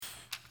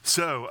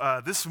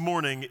So this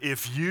morning,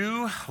 if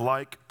you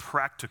like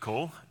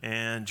practical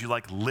and you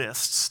like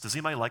lists, does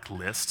anybody like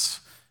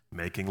lists?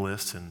 Making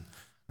lists and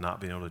not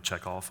being able to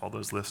check off all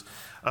those lists?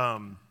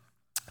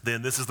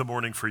 Then this is the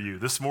morning for you.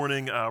 This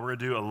morning, we're going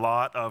to do a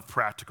lot of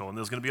practical, and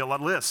there's going to be a lot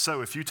of lists.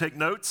 So if you take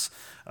notes,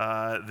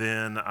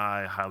 then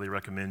I highly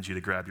recommend you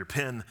to grab your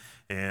pen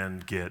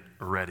and get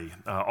ready.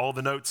 All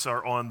the notes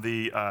are on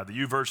the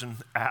YouVersion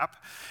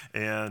app,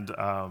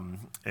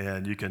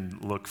 and you can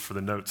look for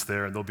the notes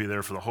there, and they'll be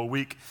there for the whole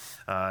week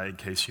in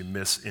case you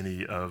miss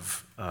any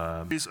of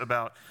these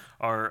about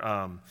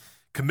our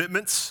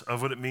commitments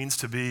of what it means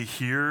to be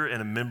here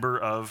and a member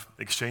of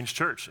Exchange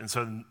Church. And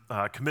so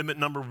commitment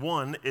number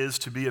one is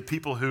to be a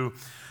people who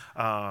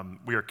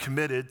we are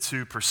committed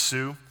to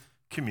pursue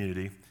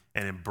community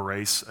and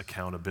embrace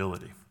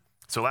accountability.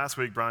 So last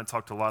week, Brian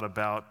talked a lot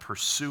about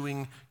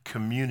pursuing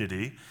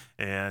community,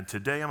 and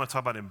today I'm going to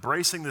talk about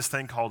embracing this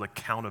thing called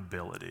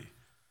accountability.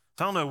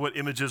 So I don't know what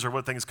images or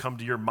what things come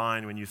to your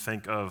mind when you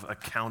think of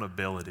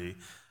accountability,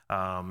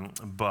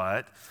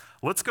 but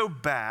let's go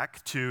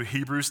back to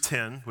Hebrews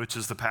 10, which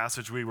is the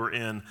passage we were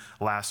in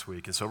last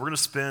week. And so we're going to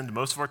spend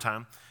most of our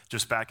time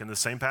just back in the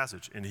same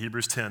passage in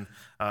Hebrews 10.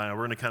 We're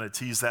going to kind of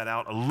tease that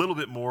out a little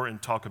bit more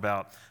and talk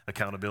about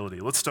accountability.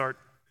 Let's start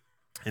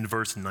in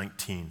verse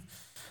 19.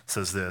 It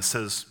says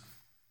this,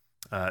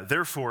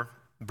 therefore,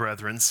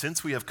 brethren,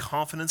 since we have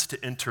confidence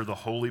to enter the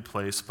holy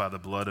place by the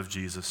blood of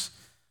Jesus,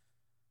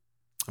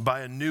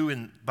 by a new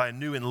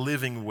and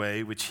living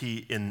way which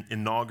he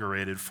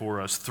inaugurated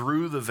for us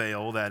through the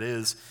veil that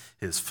is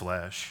his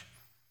flesh.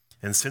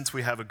 And since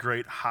we have a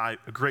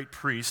great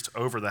priest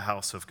over the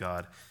house of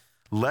God,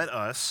 let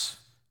us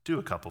do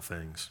a couple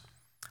things.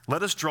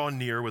 Let us draw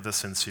near with a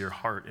sincere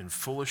heart in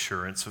full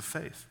assurance of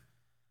faith,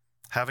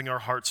 having our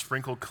hearts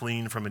sprinkled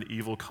clean from an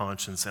evil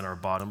conscience and our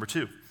body. Number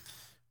 2,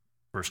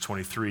 verse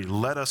 23,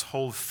 let us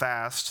hold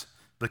fast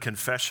the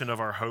confession of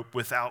our hope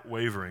without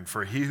wavering,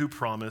 for he who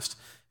promised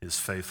is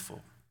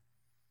faithful.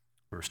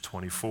 Verse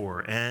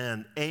 24,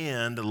 and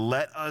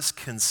let us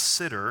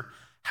consider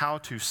how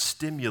to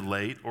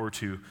stimulate or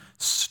to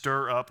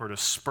stir up or to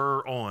spur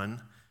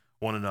on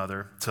one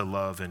another to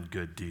love and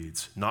good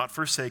deeds, not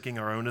forsaking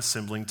our own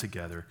assembling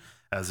together,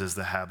 as is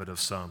the habit of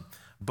some,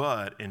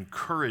 but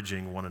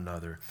encouraging one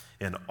another,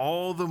 and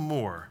all the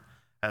more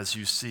as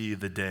you see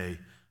the day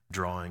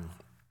drawing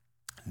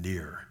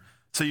near.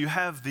 So you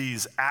have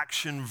these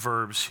action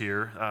verbs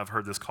here. I've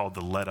heard this called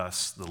the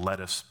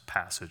lettuce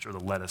passage or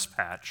the lettuce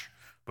patch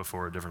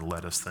before, different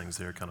lettuce things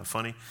there, kind of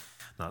funny,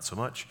 not so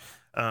much.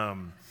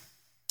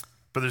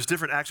 But there's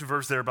different action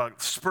verbs there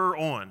about spur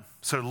on.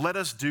 So let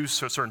us do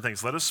certain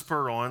things. Let us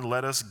spur on,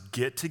 let us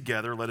get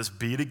together, let us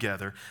be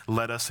together,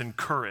 let us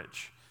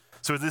encourage.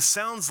 So this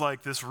sounds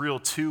like this real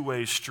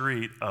two-way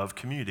street of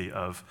community,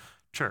 of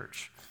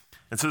church.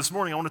 And so this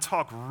morning I want to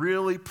talk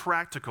really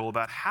practical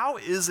about how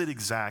is it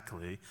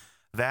exactly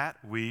that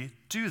we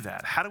do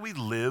that? How do we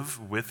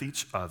live with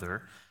each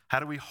other?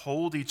 How do we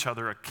hold each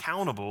other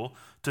accountable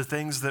to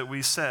things that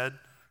we said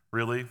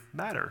really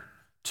matter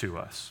to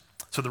us?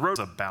 So the road is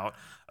about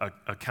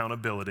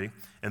accountability,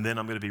 and then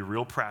I'm going to be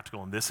real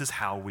practical, and this is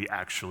how we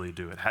actually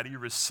do it. How do you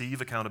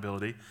receive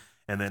accountability,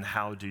 and then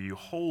how do you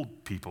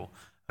hold people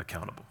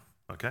accountable,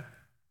 okay?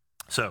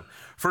 So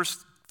first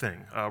thing,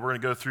 we're going to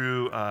go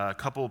through a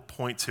couple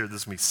points here.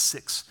 This is going to be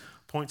 6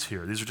 points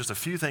here. These are just a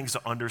few things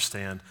to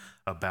understand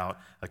about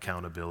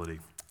accountability.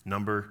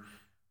 Number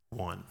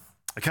 1,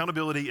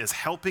 accountability is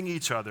helping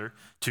each other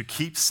to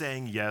keep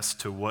saying yes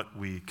to what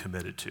we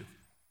committed to.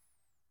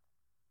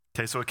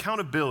 Okay, so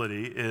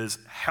accountability is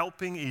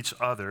helping each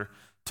other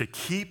to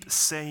keep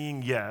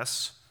saying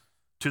yes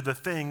to the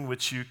thing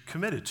which you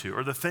committed to,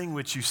 or the thing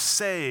which you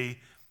say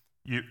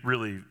you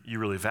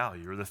really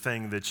value, or the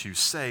thing that you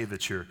say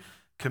that you're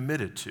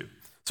committed to.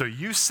 So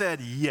you said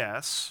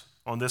yes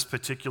on this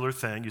particular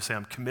thing. You say,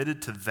 I'm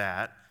committed to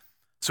that.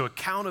 So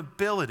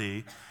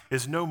accountability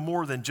is no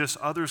more than just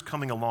others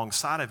coming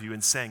alongside of you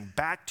and saying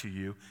back to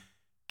you,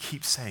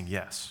 keep saying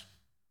yes.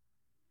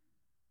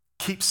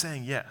 Keep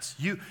saying yes.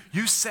 You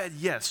said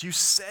yes. You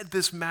said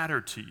this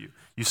mattered to you.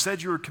 You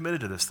said you were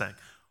committed to this thing.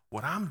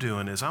 What I'm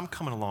doing is I'm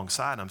coming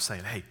alongside and I'm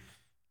saying, hey,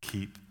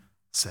 keep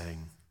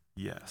saying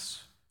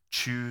yes.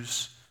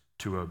 Choose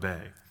to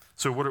obey.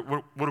 So what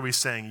are we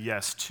saying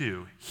yes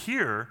to?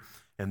 Here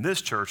in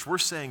this church, we're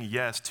saying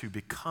yes to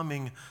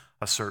becoming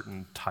a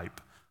certain type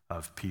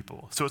of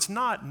people. So it's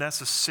not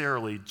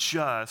necessarily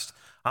just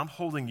I'm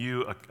holding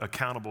you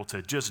accountable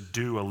to just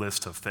do a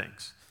list of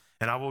things,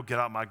 and I will get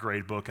out my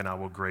grade book and I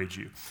will grade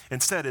you.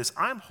 Instead is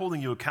I'm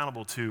holding you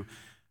accountable to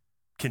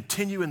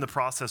continue in the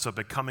process of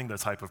becoming the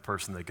type of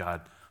person that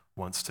God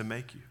wants to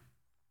make you.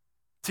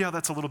 See how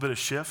that's a little bit of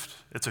shift?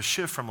 It's a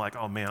shift from like,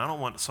 oh man, I don't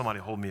want somebody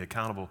to hold me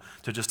accountable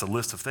to just a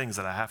list of things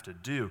that I have to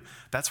do.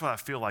 That's what I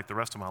feel like the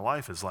rest of my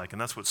life is like,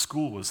 and that's what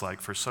school was like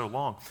for so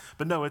long.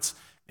 But no, it's,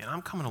 man,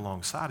 I'm coming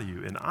alongside of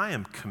you, and I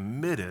am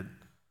committed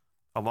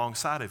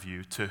alongside of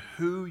you to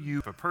who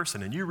you are a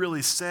person. And you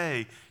really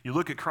say, you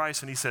look at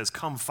Christ and he says,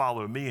 come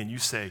follow me, and you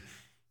say,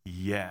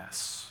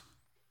 yes,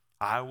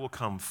 I will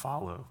come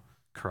follow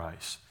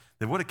Christ.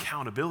 Then what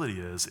accountability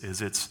is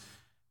it's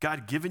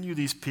God giving you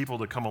these people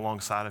to come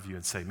alongside of you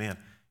and say, man,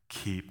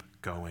 keep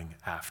going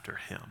after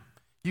him.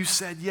 You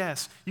said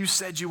yes. You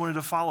said you wanted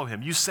to follow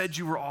him. You said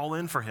you were all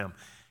in for him.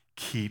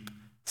 Keep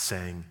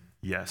saying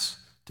yes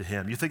to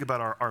him. You think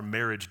about our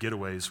marriage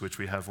getaways, which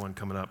we have one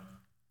coming up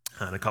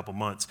in a couple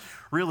months.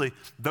 Really,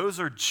 those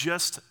are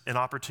just an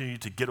opportunity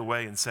to get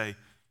away and say,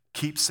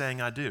 keep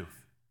saying I do.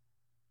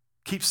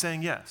 Keep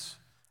saying yes.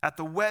 At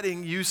the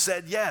wedding, you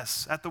said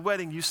yes. At the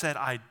wedding, you said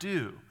I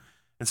do.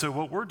 And so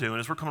what we're doing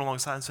is we're coming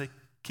alongside and say,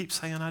 keep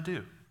saying I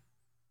do.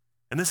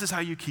 And this is how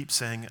you keep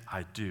saying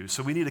I do.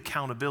 So we need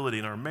accountability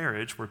in our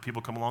marriage where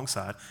people come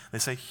alongside. They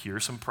say,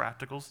 here's some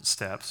practical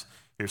steps.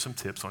 Here's some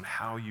tips on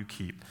how you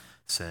keep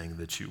saying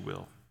that you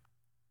will.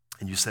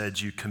 And you said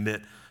you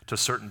commit to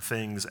certain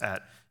things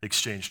at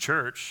Exchange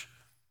Church.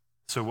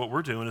 So what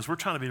we're doing is we're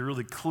trying to be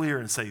really clear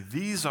and say,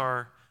 these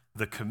are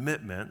the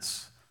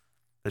commitments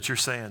that you're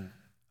saying,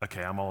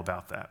 okay, I'm all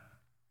about that.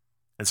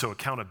 And so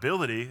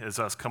accountability is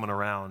us coming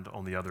around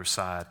on the other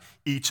side,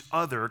 each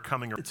other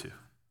coming into.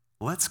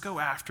 Let's go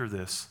after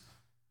this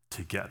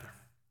together,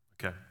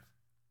 okay?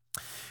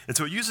 And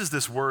so it uses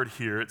this word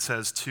here. It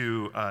says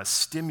to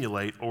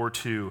stimulate or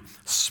to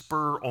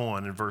spur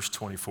on in verse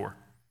 24.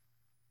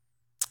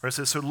 It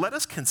says, so let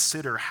us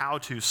consider how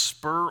to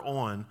spur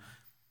on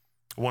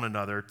one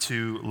another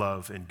to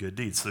love and good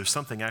deeds. So there's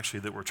something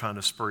actually that we're trying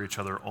to spur each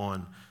other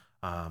on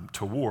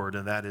toward,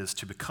 and that is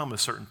to become a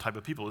certain type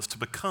of people, is to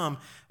become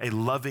a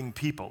loving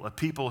people, a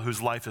people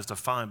whose life is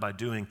defined by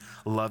doing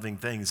loving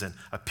things, and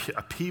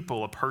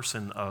a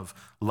person of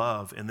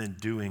love, and then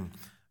doing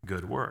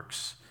good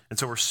works. And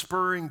so we're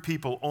spurring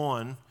people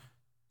on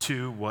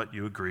to what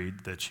you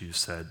agreed that you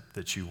said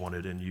that you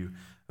wanted and you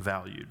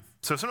valued.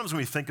 So sometimes when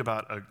we think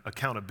about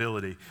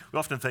accountability, we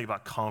often think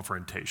about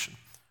confrontation,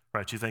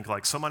 right? You think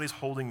like somebody's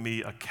holding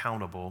me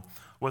accountable.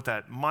 What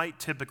that might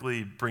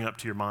typically bring up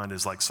to your mind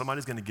is like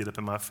somebody's going to get up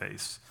in my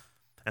face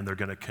and they're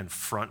going to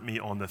confront me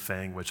on the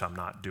thing which I'm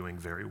not doing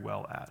very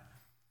well at.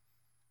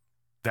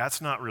 That's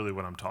not really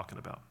what I'm talking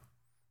about.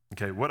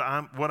 Okay, what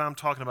I'm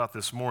talking about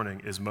this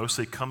morning is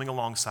mostly coming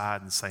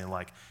alongside and saying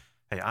like,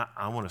 hey,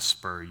 I want to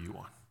spur you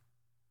on.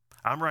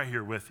 I'm right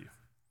here with you.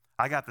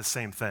 I got the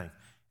same thing.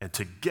 And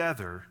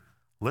together,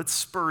 let's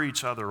spur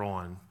each other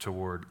on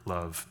toward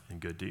love and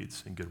good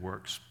deeds and good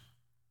works.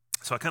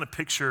 So I kind of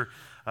picture,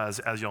 as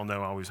y'all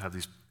know, I always have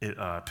these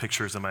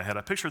pictures in my head.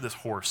 I picture this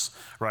horse,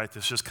 right,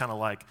 that's just kind of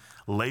like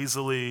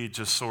lazily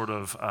just sort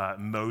of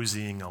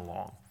moseying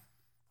along,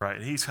 right?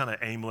 And he's kind of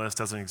aimless,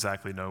 doesn't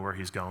exactly know where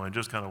he's going,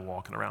 just kind of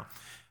walking around.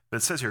 But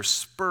it says here,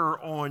 spur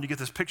on. You get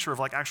this picture of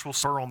like actual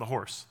spur on the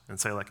horse and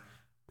say like,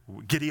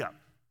 giddy up.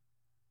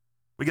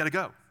 We got to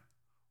go.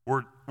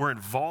 We're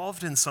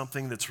involved in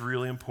something that's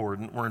really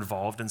important. We're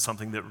involved in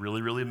something that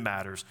really, really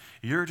matters.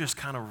 You're just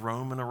kind of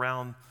roaming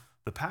around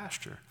the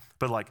pasture.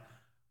 But like,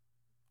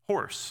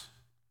 horse,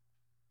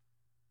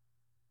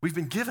 we've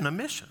been given a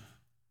mission.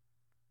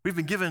 We've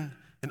been given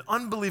an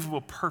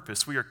unbelievable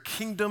purpose. We are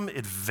kingdom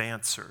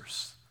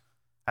advancers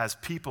as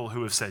people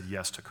who have said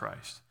yes to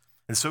Christ.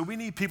 And so we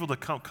need people to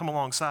come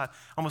alongside,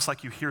 almost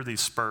like you hear these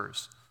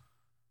spurs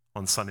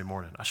on Sunday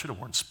morning. I should have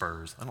worn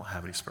spurs. I don't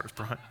have any spurs,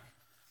 Brian.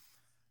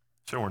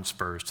 Should have worn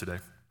spurs today.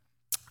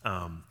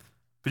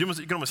 But you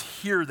can almost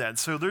hear that.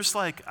 So there's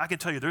like, I can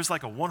tell you, there's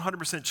like a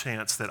 100%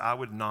 chance that I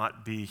would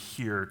not be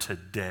here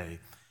today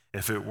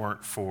if it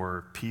weren't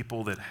for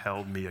people that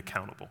held me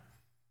accountable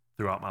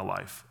throughout my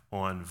life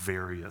on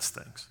various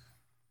things.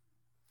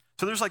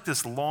 So there's like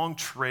this long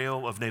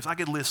trail of names. I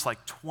could list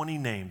like 20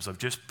 names of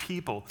just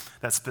people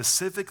that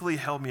specifically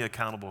held me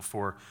accountable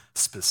for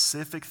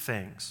specific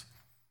things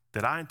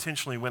that I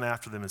intentionally went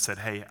after them and said,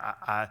 hey,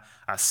 I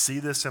see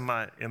this in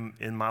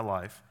my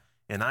life,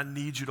 and I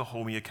need you to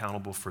hold me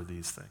accountable for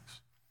these things.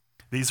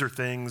 These are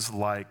things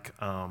like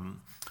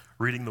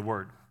reading the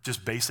word,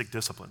 just basic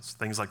disciplines,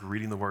 things like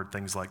reading the word,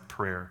 things like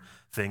prayer,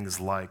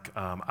 things like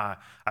I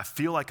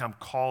feel like I'm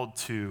called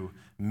to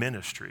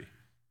ministry.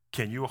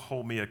 Can you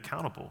hold me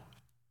accountable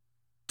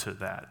to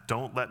that?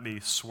 Don't let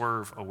me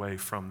swerve away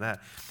from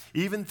that.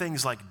 Even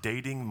things like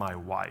dating my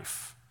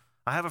wife.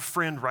 I have a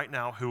friend right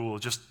now who will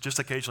just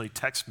occasionally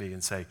text me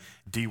and say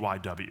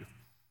DYW,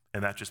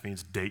 and that just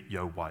means date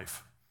yo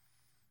wife.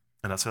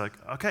 And I say like,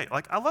 okay,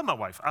 like I love my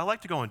wife. I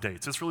like to go on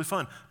dates. It's really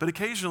fun. But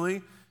occasionally,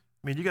 I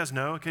mean, you guys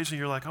know, occasionally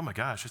you're like, oh my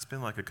gosh, it's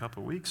been like a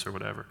couple of weeks or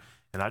whatever.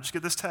 And I just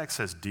get this text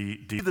that says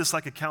this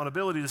like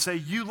accountability to say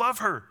you love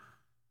her.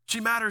 She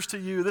matters to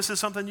you. This is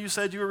something you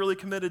said you were really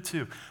committed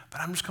to.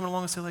 But I'm just coming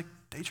along and say like,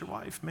 date your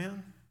wife,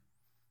 man.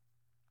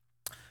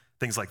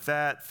 Things like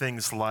that.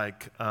 Things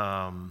like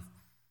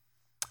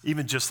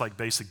even just like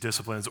basic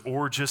disciplines,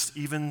 or just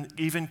even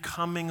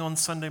coming on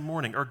Sunday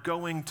morning or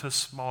going to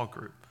small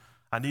group.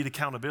 I need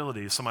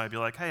accountability. Somebody be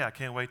like, hey, I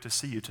can't wait to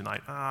see you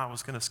tonight. I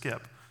was going to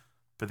skip.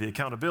 But the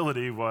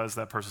accountability was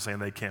that person saying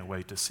they can't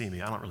wait to see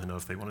me. I don't really know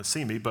if they want to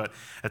see me, but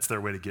it's their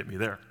way to get me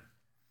there.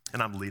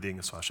 And I'm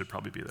leading, so I should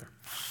probably be there.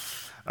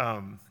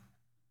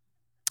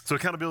 So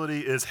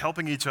accountability is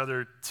helping each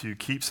other to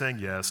keep saying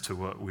yes to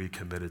what we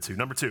committed to.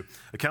 Number 2,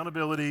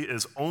 accountability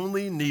is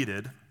only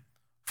needed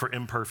for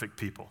imperfect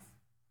people,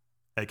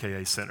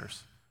 AKA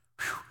sinners.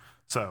 Whew.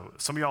 So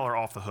some of y'all are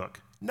off the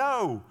hook.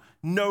 No,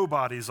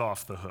 nobody's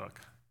off the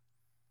hook.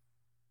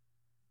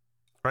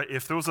 Right?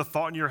 If there was a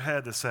thought in your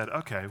head that said,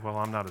 okay, well,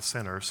 I'm not a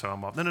sinner, so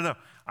I'm off. No.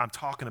 I'm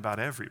talking about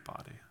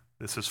everybody.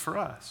 This is for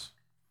us.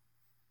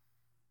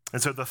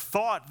 And so the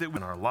thought that we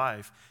in our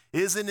life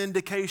is an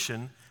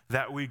indication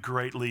that we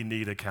greatly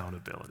need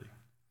accountability.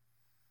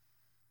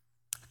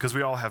 Because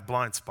we all have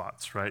blind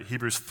spots, right?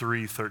 Hebrews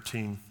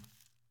 3:13.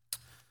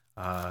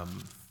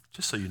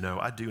 Just so you know,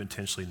 I do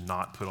intentionally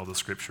not put all the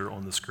scripture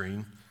on the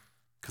screen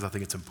because I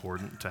think it's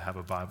important to have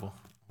a Bible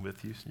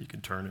with you so you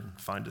can turn and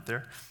find it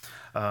there.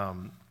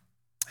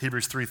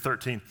 Hebrews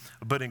 3:13,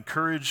 but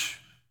encourage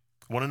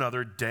one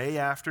another day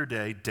after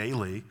day,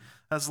 daily,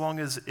 as long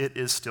as it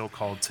is still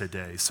called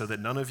today, so that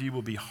none of you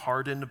will be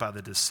hardened by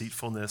the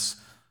deceitfulness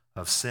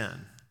of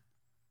sin.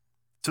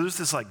 So there's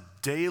this like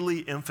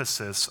daily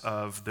emphasis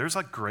of there's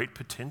like great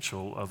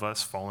potential of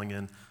us falling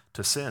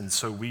into sin.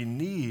 So we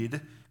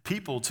need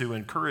people to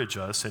encourage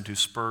us and to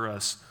spur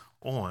us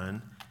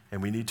on,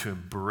 and we need to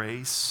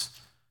embrace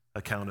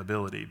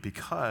accountability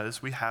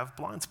because we have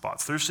blind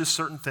spots. There's just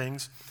certain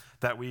things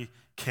that we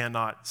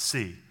cannot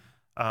see.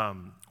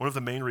 One of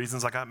the main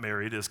reasons I got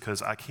married is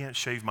because I can't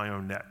shave my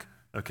own neck,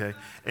 okay?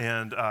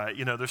 And,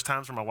 there's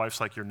times where my wife's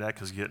like, your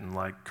neck is getting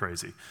like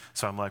crazy.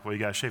 So I'm like, well, you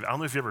gotta shave it. I don't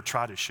know if you ever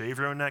tried to shave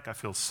your own neck. I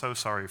feel so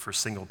sorry for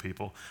single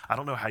people. I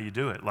don't know how you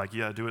do it. Like,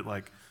 you gotta do it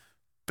like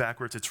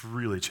backwards. It's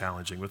really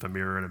challenging with a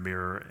mirror.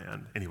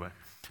 And anyway,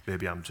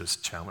 maybe I'm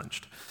just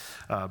challenged.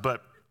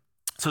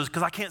 So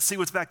because I can't see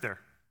what's back there,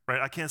 right?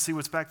 I can't see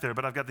what's back there,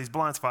 but I've got these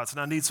blind spots and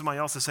I need somebody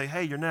else to say,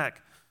 hey, your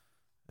neck,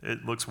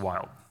 it looks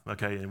wild,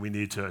 okay? And we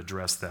need to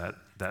address that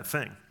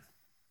thing.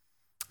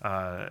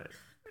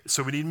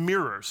 So we need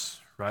mirrors,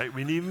 right?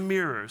 We need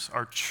mirrors.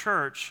 Our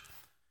church,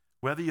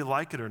 whether you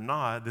like it or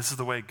not, this is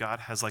the way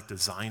God has like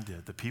designed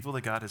it. The people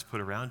that God has put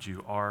around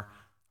you are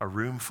a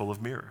room full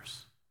of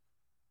mirrors,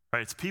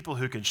 right? It's people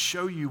who can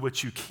show you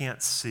what you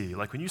can't see.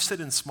 Like when you sit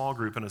in small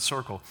group in a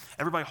circle,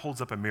 everybody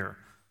holds up a mirror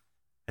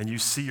and you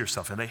see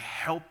yourself and they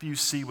help you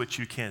see what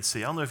you can't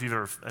see. I don't know if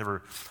you've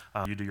ever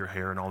you do your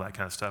hair and all that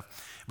kind of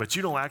stuff, but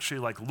you don't actually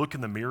like look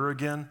in the mirror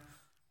again.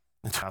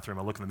 In the bathroom,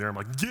 I look in the mirror, I'm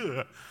like,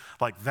 yeah.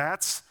 Like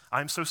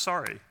I'm so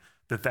sorry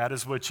that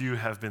is what you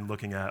have been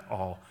looking at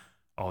all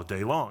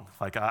day long.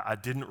 Like I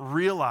didn't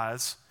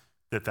realize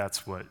that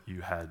that's what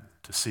you had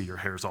to see. Your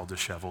hair's all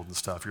disheveled and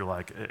stuff. You're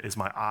like, is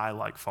my eye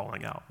like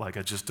falling out? Like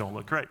I just don't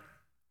look great.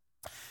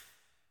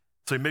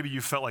 So maybe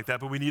you felt like that,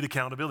 but we need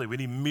accountability. We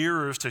need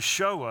mirrors to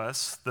show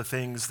us the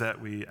things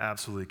that we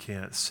absolutely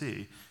can't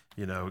see.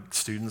 You know,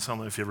 students, I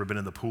don't know if you've ever been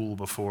in the pool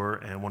before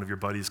and one of your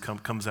buddies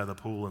comes out of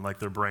the pool and like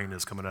their brain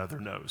is coming out of their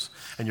nose.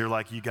 And you're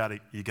like, you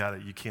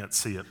can't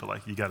see it, but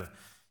like you gotta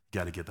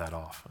get that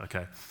off,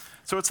 okay?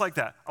 So it's like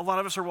that. A lot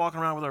of us are walking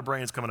around with our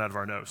brains coming out of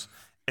our nose.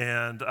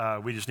 And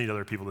we just need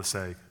other people to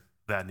say,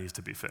 that needs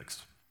to be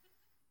fixed.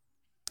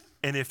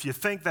 And if you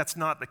think that's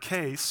not the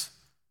case,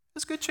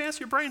 there's a good chance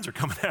your brains are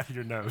coming out of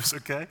your nose,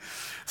 okay?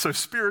 So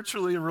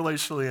spiritually and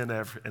relationally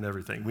and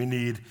everything, we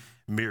need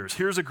mirrors.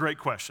 Here's a great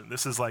question.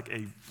 This is like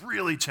a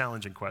really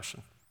challenging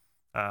question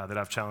that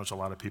I've challenged a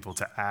lot of people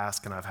to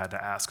ask, and I've had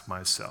to ask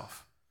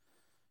myself.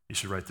 You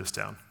should write this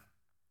down.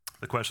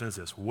 The question is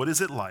this: what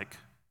is it like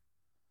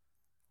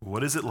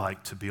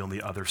to be on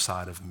the other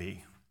side of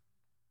me?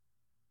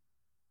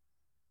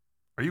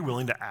 Are you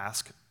willing to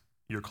ask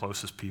your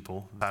closest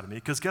people that of me?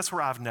 Because guess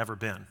where I've never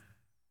been?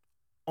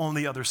 On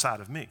the other side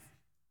of me.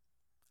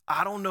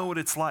 I don't know what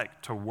it's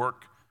like to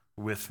work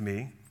with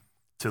me,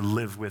 to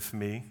live with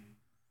me,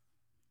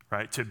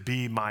 right? To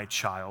be my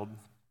child,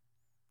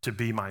 to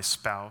be my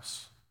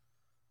spouse.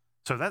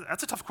 So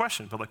that's a tough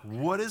question, but like,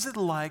 what is it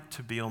like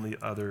to be on the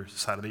other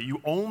side of me?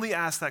 You only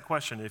ask that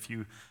question if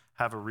you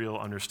have a real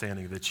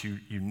understanding that you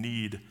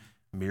need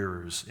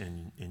mirrors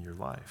in your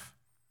life.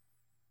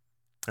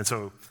 And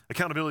so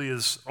accountability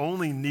is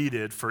only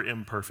needed for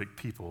imperfect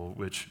people,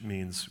 which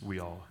means we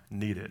all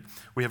need it.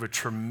 We have a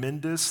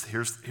tremendous,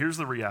 here's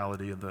the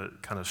reality, of the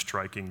kind of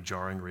striking,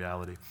 jarring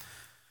reality,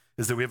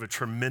 is that we have a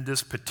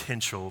tremendous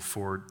potential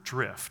for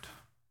drift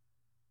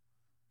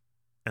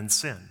and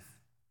sin.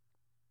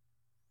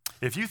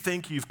 If you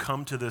think you've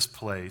come to this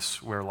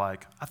place where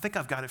like, I think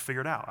I've got it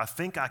figured out. I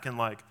think I can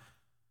like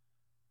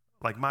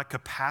my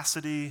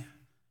capacity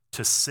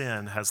to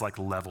sin has like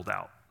leveled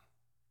out.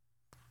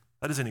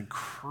 That is an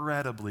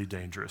incredibly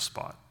dangerous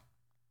spot.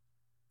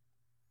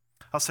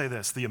 I'll say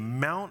this: the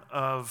amount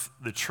of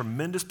the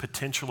tremendous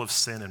potential of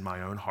sin in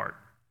my own heart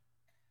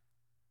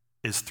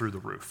is through the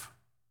roof.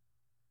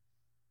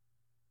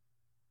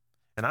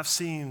 And I've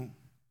seen,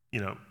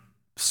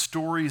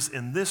 stories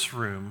in this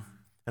room,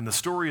 and the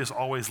story is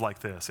always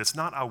like this. It's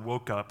not I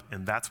woke up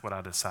and that's what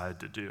I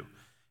decided to do.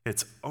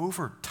 It's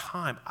over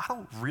time, I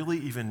don't really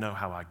even know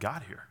how I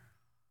got here.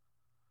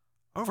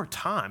 Over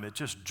time, it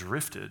just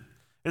drifted.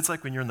 It's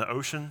like when you're in the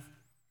ocean,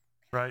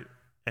 right?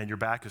 and your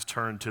back is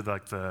turned to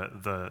like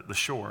the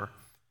shore,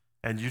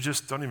 and you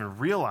just don't even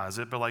realize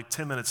it, but like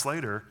 10 minutes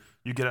later,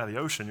 you get out of the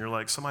ocean, you're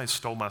like, somebody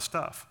stole my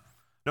stuff.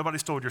 Nobody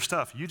stole your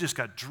stuff. You just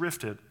got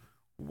drifted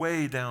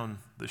way down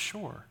the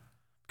shore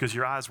because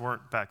your eyes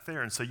weren't back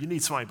there. And so you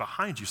need somebody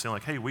behind you saying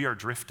like, hey, we are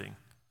drifting.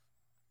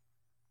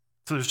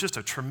 So there's just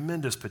a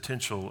tremendous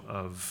potential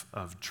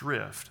of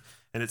drift.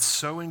 And it's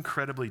so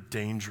incredibly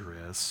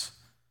dangerous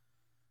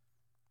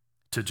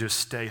to just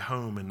stay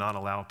home and not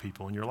allow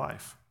people in your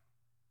life.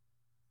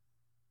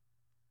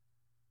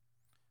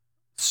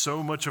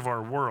 So much of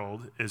our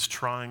world is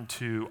trying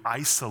to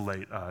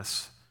isolate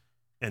us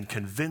and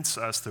convince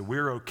us that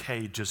we're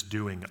okay just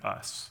doing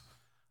us.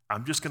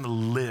 I'm just going to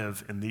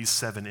live in these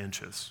 7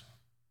 inches.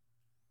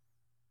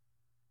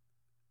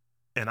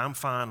 And I'm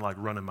fine like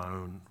running my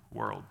own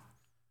world.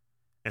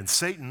 And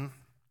Satan,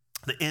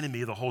 the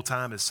enemy, the whole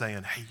time is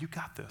saying, hey, you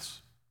got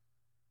this.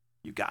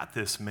 You got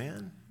this,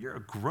 man. You're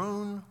a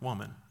grown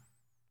woman.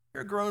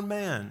 You're a grown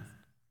man.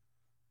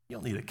 You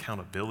don't need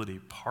accountability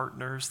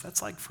partners.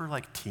 That's like for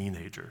like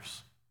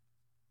teenagers.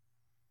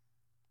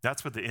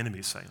 That's what the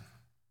enemy's saying.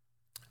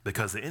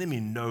 Because the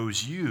enemy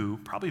knows you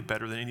probably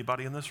better than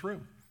anybody in this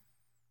room.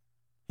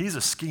 He's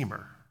a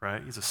schemer,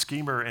 right? He's a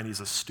schemer and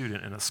he's a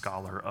student and a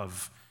scholar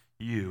of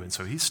you. And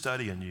so he's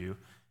studying you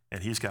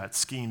and he's got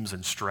schemes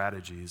and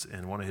strategies.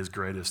 And one of his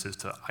greatest is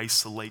to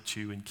isolate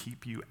you and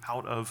keep you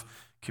out of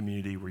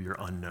community where you're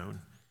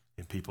unknown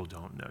and people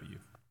don't know you.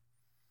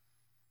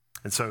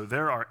 And so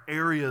there are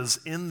areas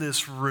in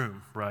this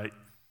room, right?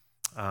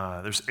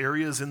 There's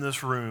areas in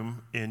this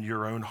room in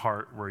your own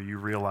heart where you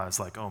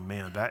realize like, oh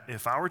man, that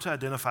if I were to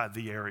identify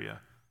the area,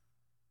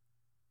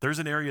 there's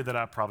an area that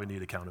I probably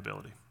need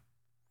accountability.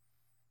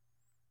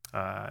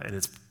 And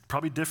it's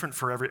probably different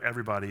for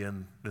everybody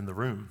in the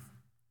room.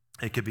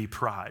 It could be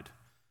pride.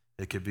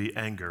 It could be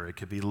anger. It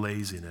could be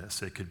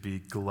laziness. It could be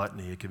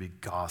gluttony. It could be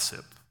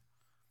gossip.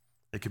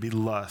 It could be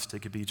lust. It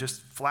could be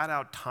just flat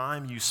out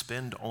time you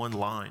spend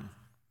online.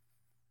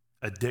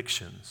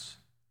 Addictions.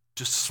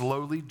 Just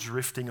slowly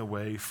drifting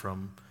away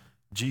from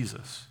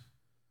Jesus.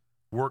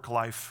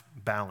 Work-life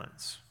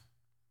balance.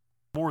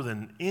 More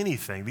than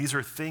anything, these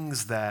are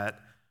things that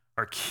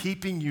are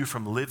keeping you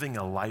from living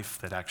a life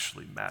that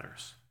actually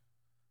matters.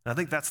 And I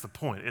think that's the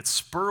point. It's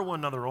spur one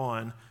another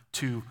on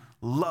to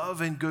love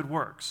and good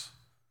works.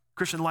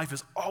 Christian life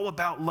is all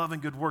about love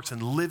and good works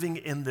and living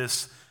in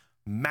this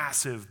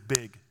massive,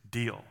 big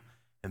deal.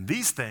 And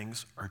these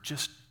things are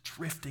just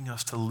drifting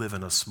us to live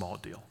in a small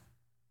deal.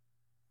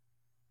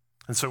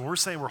 And so when we're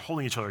saying we're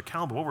holding each other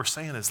accountable, what we're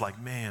saying is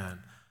like, man,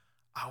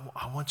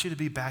 I want you to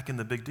be back in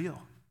the big deal. I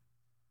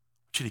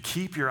want you to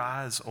keep your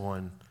eyes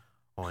on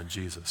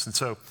Jesus. And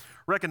so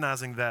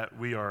recognizing that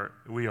we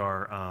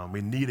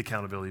need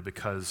accountability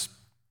because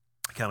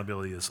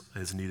accountability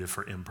is needed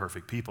for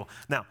imperfect people.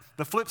 Now,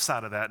 the flip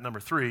side of that, number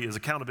 3, is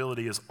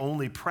accountability is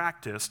only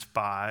practiced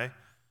by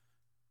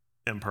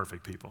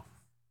imperfect people.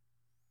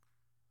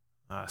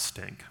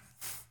 Stink.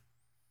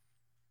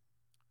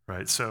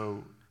 Right?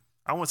 So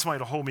I want somebody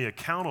to hold me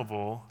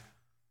accountable,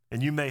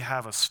 and you may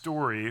have a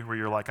story where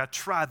you're like, I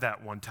tried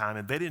that one time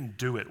and they didn't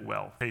do it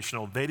well. They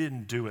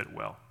didn't do it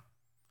well.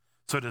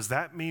 So does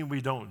that mean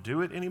we don't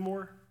do it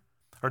anymore?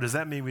 Or does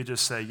that mean we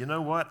just say, you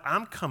know what,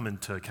 I'm coming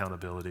to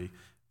accountability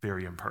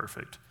very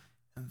imperfect,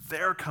 and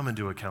they're coming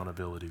to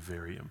accountability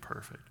very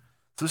imperfect.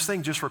 So this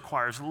thing just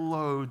requires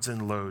loads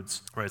and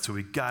loads, right? So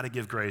we got to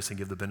give grace and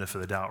give the benefit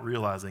of the doubt,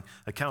 realizing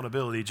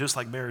accountability, just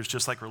like marriage,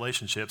 just like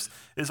relationships,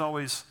 is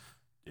always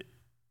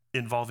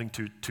involving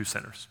two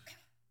sinners.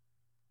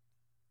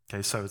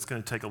 Okay, so it's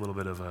going to take a little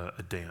bit of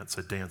a dance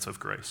of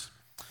grace.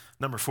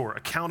 Number 4,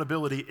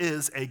 accountability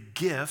is a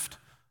gift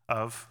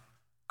of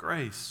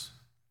grace.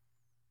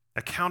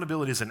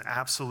 Accountability is an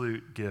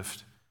absolute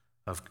gift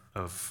of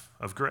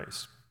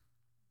grace.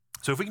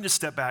 So if we can just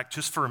step back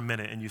just for a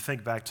minute and you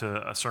think back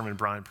to a sermon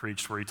Brian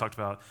preached where he talked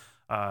about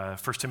 1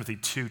 Timothy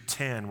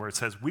 2:10, where it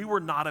says, we were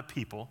not a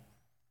people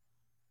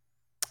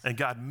and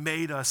God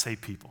made us a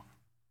people.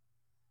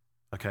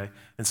 Okay?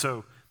 And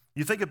so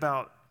you think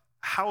about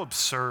how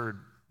absurd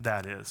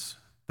that is,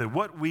 that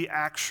what we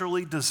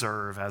actually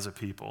deserve as a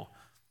people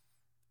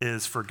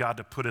is for God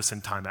to put us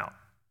in timeout.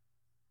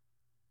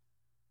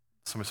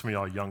 Some of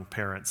y'all young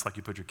parents, like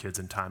you put your kids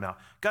in timeout.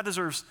 God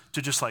deserves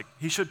to just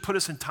he should put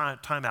us in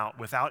timeout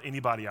without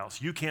anybody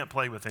else. You can't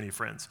play with any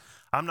friends.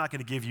 I'm not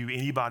going to give you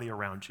anybody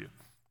around you.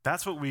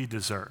 That's what we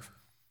deserve.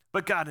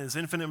 But God, in his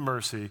infinite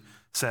mercy,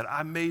 said,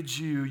 I made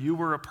you, you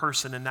were a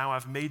person, and now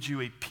I've made you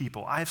a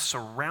people. I have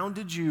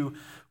surrounded you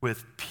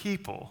with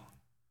people,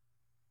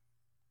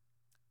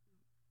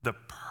 the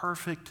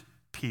perfect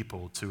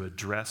people to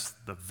address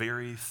the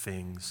very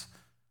things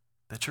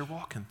that you're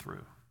walking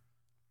through.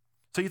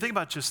 So you think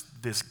about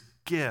just this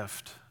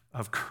gift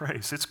of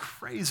grace. It's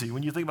crazy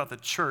when you think about the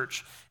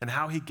church and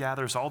how he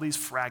gathers all these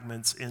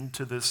fragments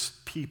into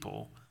this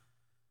people.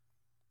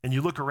 And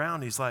you look around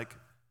and he's like,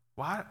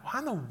 why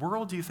in the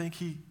world do you think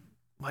he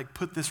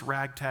put this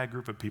ragtag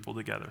group of people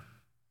together?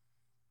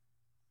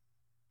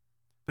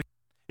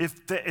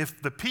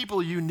 If the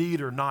people you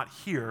need are not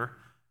here,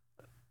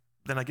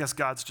 then I guess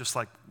God's just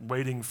like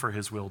waiting for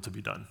his will to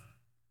be done.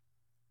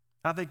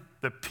 I think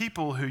the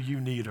people who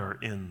you need are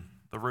in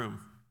the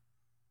room.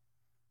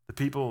 The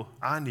people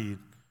I need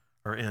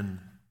are in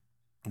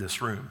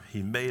this room.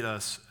 He made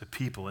us a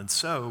people. And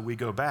so we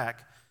go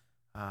back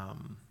to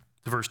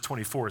verse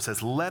 24. It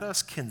says, let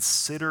us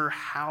consider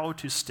how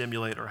to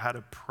stimulate or how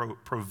to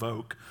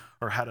provoke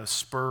or how to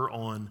spur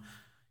on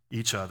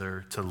each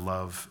other to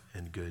love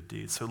and good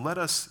deeds. So let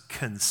us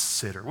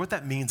consider. What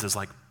that means is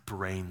like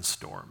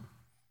brainstorm.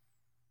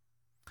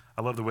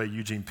 I love the way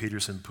Eugene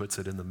Peterson puts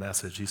it in the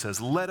Message. He says,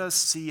 let us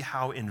see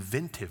how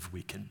inventive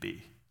we can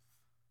be.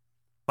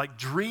 Like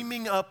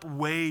dreaming up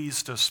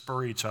ways to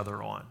spur each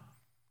other on.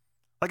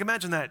 Like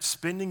imagine that,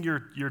 spending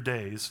your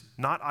days,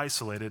 not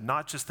isolated,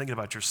 not just thinking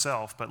about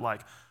yourself, but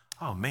like,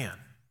 oh man,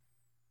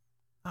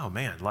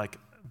 like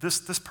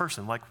this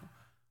person, like,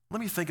 let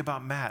me think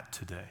about Matt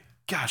today.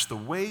 Gosh, the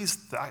ways,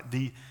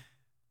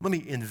 let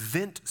me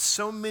invent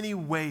so many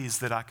ways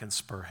that I can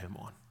spur him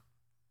on.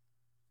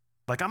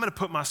 Like I'm going to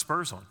put my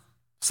spurs on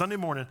Sunday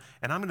morning,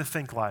 and I'm going to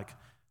think like,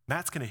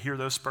 Matt's going to hear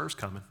those spurs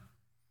coming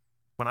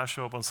when I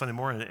show up on Sunday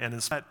morning. And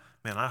it's that,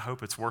 man, I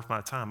hope it's worth my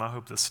time. I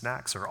hope the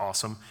snacks are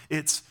awesome.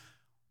 It's,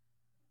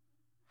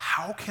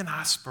 how can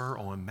I spur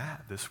on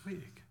Matt this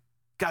week?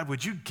 God,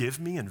 would you give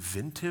me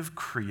inventive,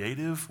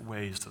 creative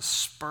ways to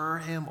spur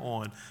him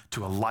on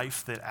to a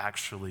life that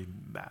actually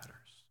matters?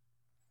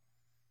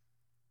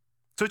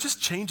 So it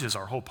just changes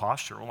our whole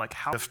posture on like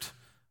how gift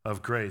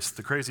of grace.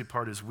 The crazy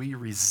part is we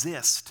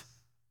resist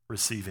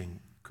receiving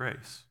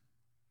grace.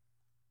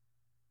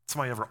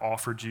 Somebody ever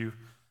offered you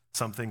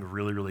something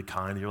really, really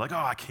kind, and you're like, oh,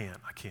 I can't.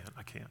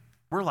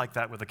 We're like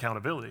that with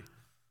accountability.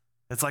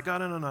 It's like, oh,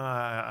 no,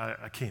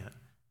 I can't.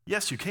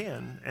 Yes, you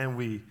can, and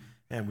we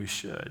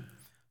should.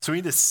 So we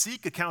need to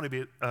seek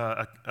accountability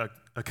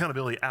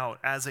out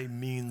as a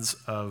means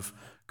of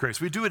grace.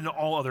 We do it in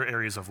all other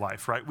areas of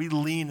life, right? We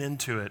lean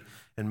into it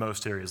in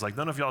most areas. Like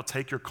none of y'all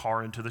take your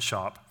car into the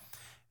shop,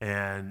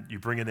 and you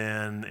bring it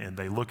in, and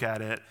they look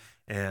at it,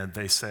 and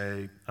they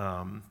say,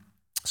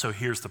 so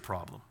here's the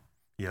problem.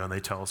 And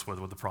they tell us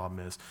what the problem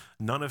is.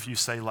 None of you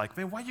say like,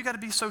 man, why you got to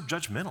be so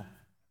judgmental?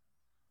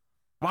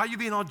 Why are you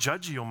being all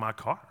judgy on my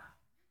car?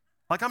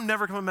 Like I'm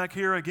never coming back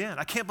here again.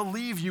 I can't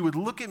believe you would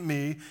look at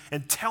me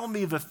and tell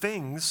me the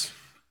things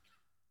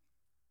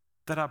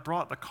that I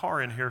brought the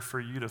car in here for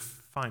you to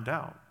find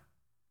out.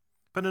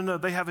 But no,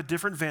 they have a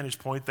different vantage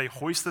point. They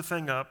hoist the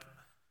thing up,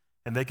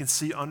 and they can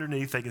see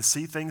underneath. They can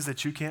see things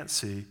that you can't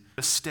see.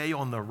 Just stay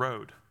on the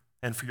road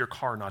and for your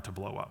car not to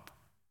blow up.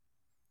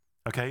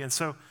 Okay, and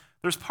so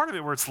there's part of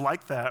it where it's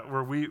like that,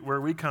 where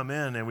we come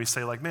in and we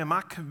say like, man,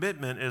 my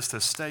commitment is to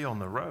stay on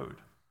the road.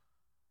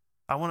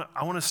 I want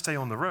to stay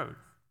on the road.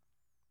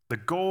 The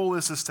goal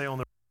is to stay on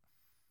the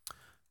road.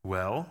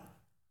 Well,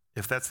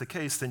 if that's the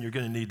case, then you're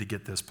going to need to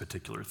get this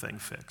particular thing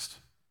fixed.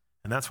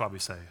 And that's why we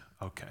say,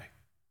 okay.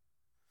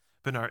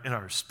 But in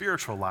our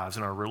spiritual lives,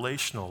 in our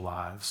relational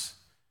lives,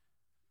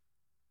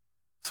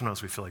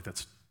 sometimes we feel like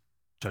that's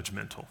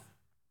judgmental.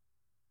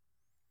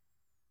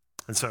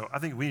 And so I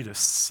think we need to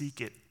seek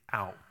it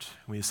out.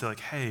 We need to say like,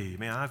 hey,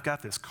 man, I've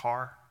got this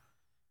car,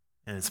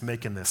 and it's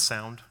making this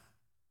sound.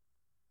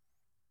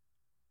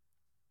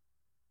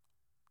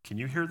 Can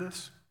you hear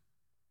this?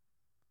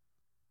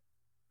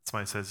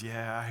 Somebody says,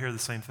 yeah, I hear the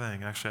same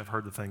thing. Actually, I've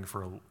heard the thing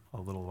for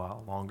a little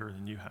while longer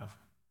than you have.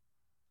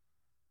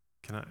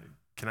 Can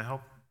I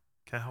help?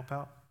 Can I help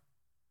out?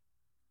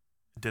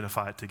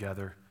 Identify it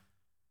together.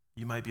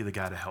 You might be the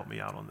guy to help me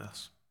out on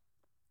this.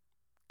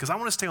 Because I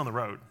want to stay on the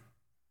road.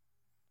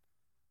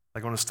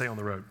 Like I want to stay on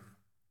the road.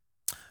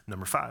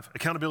 Number 5,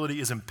 accountability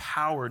is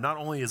empowered. Not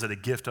only is it a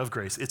gift of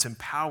grace, it's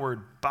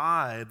empowered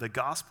by the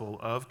gospel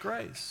of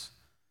grace.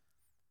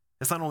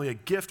 It's not only a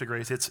gift of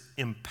grace, it's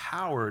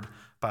empowered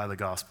by the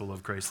gospel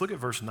of grace. Look at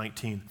verse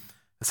 19.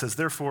 It says,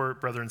 therefore,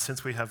 brethren,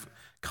 since we have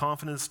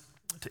confidence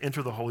to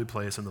enter the holy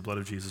place in the blood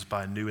of Jesus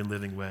by a new and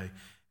living way,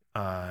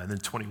 and then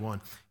 21,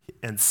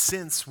 and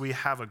since we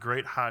have a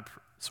great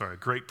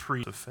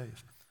priest of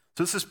faith.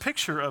 So it's this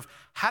picture of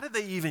how did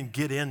they even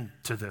get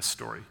into this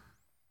story?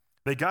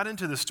 They got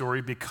into this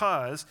story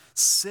because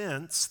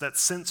that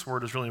since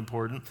word is really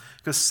important,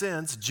 because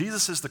since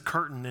Jesus is the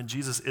curtain and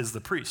Jesus is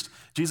the priest.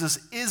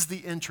 Jesus is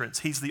the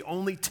entrance. He's the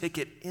only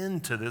ticket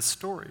into this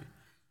story.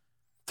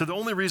 So the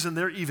only reason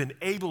they're even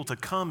able to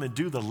come and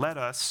do the let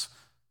us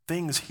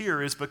things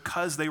here is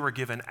because they were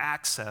given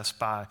access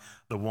by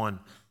the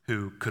one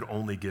who could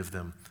only give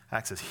them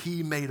access.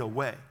 He made a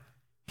way.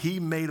 He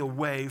made a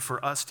way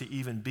for us to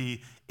even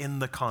be in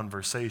the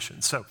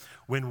conversation. So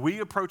when we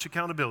approach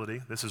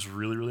accountability, this is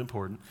really, really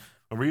important.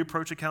 When we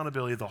approach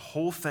accountability, the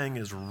whole thing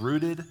is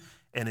rooted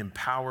and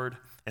empowered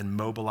and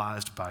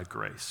mobilized by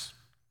grace.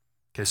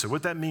 Okay, so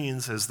what that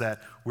means is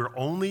that we're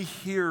only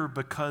here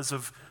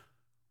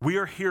we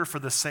are here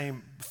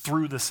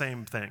through the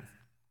same thing.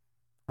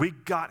 We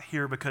got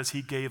here because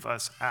he gave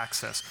us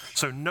access.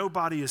 So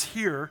nobody is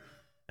here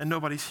and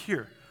nobody's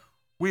here.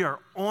 We are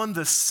on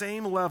the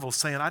same level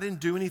saying, I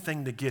didn't do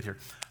anything to get here.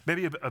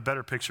 Maybe a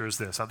better picture is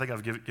this. I think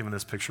I've given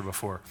this picture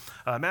before.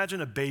 Imagine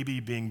a baby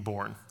being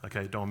born.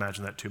 Okay, don't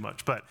imagine that too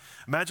much. But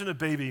imagine a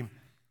baby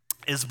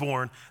is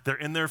born. They're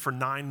in there for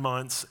 9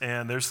 months,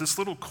 and there's this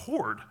little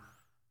cord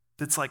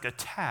that's like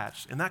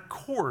attached. And that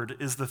cord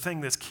is the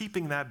thing that's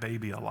keeping that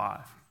baby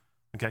alive.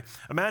 Okay,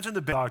 imagine the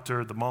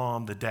doctor, the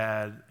mom, the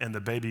dad, and the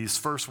baby's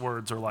first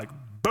words are like,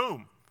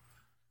 boom,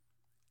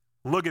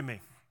 look at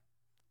me.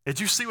 Did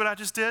you see what I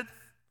just did?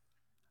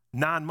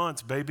 9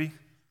 months, baby.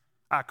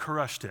 I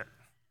crushed it.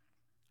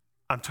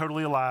 I'm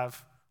totally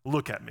alive.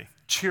 Look at me.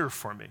 Cheer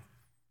for me.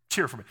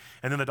 Cheer for me.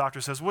 And then the doctor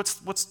says, what's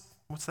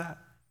that?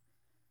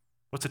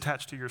 What's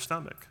attached to your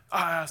stomach?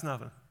 That's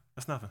nothing.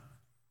 That's nothing.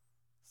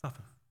 It's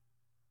nothing.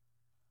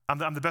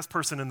 I'm the best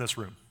person in this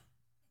room.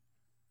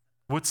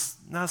 No,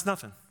 it's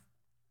nothing.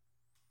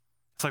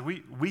 It's like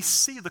we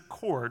see the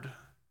cord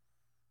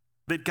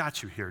that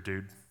got you here,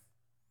 dude.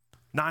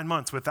 9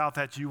 months, without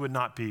that, you would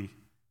not be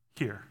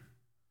here.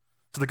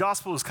 So the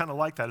gospel is kind of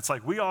like that. It's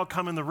like we all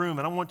come in the room,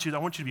 and I want you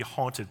to be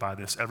haunted by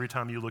this. Every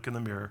time you look in the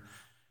mirror,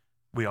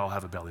 we all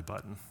have a belly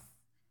button.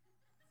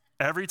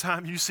 Every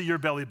time you see your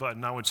belly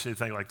button, I want you to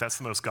think like that's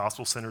the most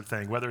gospel-centered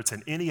thing, whether it's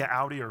an India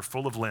Audi or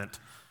full of lint.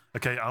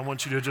 Okay, I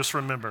want you to just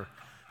remember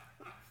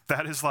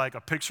that is like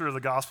a picture of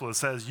the gospel that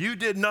says you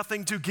did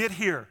nothing to get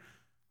here.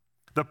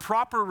 The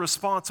proper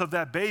response of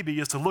that baby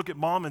is to look at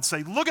mom and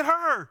say, look at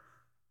her.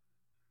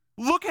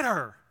 Look at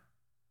her.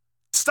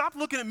 Stop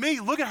looking at me.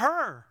 Look at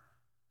her.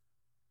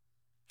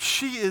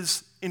 She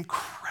is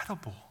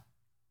incredible.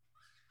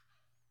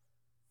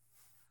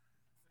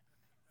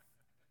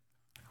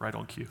 Right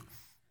on cue.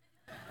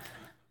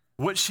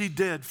 What she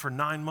did for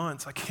 9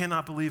 months, I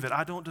cannot believe it.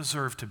 I don't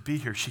deserve to be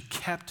here. She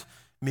kept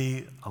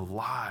me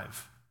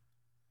alive.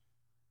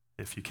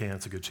 If you can,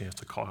 it's a good chance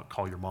to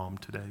call your mom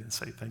today and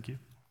say thank you.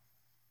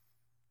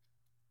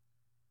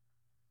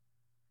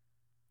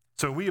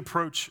 So when we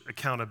approach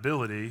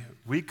accountability,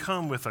 we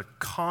come with a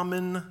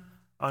common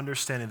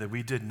understanding that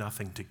we did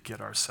nothing to get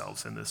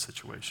ourselves in this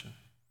situation.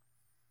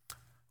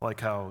 Like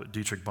how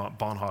Dietrich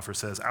Bonhoeffer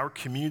says, our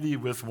community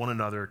with one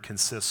another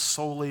consists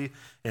solely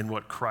in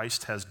what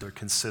Christ has done,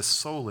 consists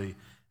solely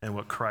in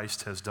what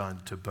Christ has done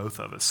to both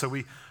of us. So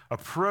we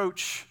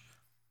approach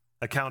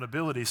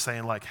accountability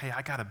saying like, hey,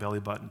 I got a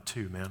belly button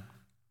too, man.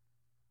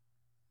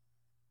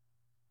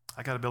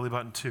 I got a belly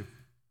button too.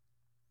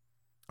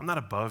 I'm not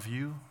above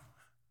you.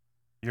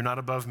 You're not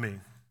above me.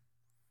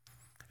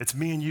 It's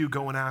me and you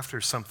going after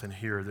something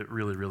here that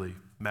really, really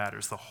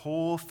matters. The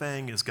whole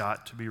thing has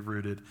got to be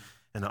rooted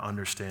in an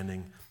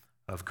understanding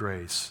of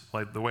grace.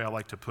 Like the way I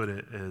like to put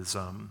it is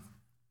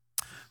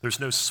there's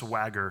no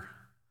swagger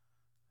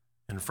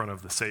in front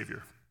of the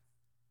Savior.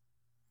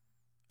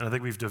 And I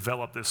think we've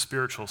developed this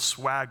spiritual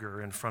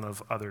swagger in front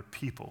of other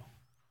people.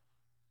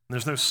 And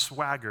there's no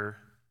swagger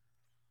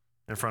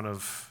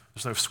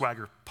there's no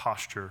swagger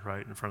posture,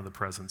 right, in front of the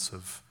presence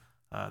of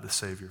the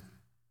Savior.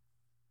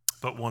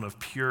 But one of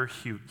pure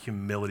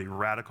humility,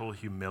 radical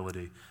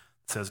humility,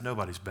 that says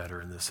nobody's better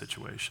in this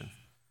situation.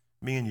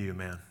 Me and you,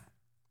 man,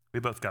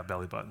 we both got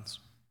belly buttons,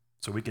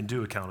 so we can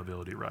do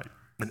accountability right.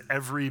 In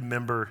every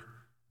member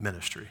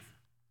ministry.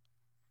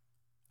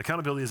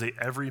 Accountability is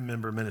every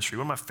member ministry.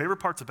 One of my favorite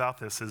parts about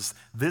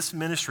this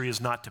ministry is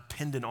not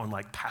dependent on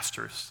like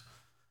pastors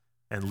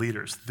and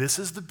leaders. This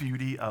is the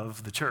beauty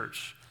of the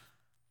church.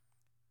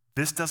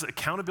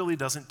 Accountability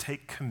doesn't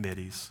take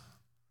committees.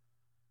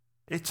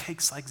 It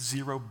takes like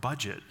zero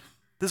budget.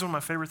 This is one of my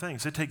favorite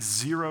things. It takes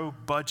zero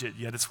budget,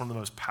 yet it's one of the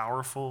most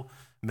powerful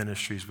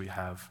ministries we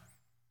have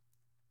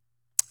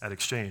at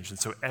Exchange. And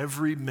so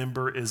every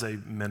member is a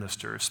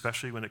minister,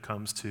 especially when it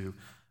comes to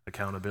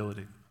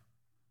accountability.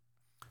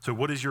 So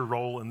what is your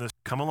role in this?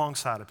 Come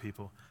alongside of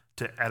people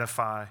to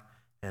edify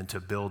and to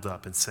build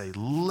up and say,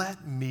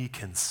 let me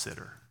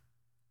consider.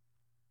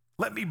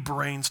 Let me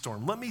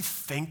brainstorm. Let me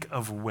think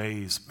of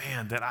ways,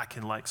 man, that I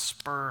can like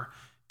spur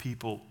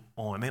people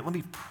on. Man, let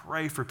me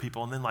pray for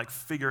people and then like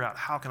figure out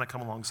how can I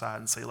come alongside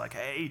and say like,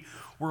 hey,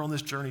 we're on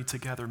this journey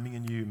together, me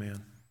and you,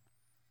 man.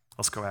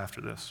 Let's go after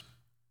this.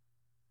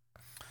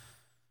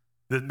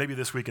 Maybe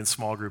this week in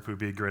small group would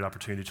be a great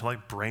opportunity to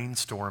like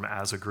brainstorm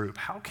as a group.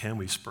 How can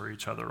we spur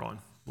each other on?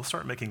 We'll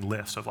start making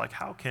lists of like,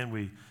 how can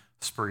we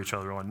spur each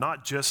other on?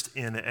 Not just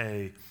in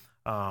a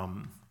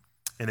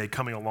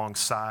coming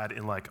alongside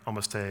in like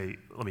almost a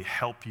let me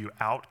help you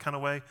out kind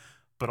of way,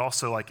 but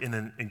also like in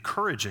an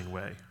encouraging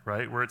way,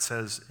 right? Where it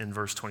says in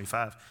verse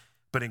 25,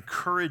 but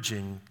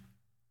encouraging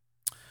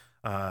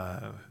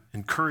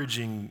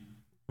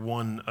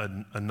one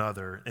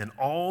another, and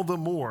all the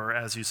more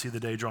as you see the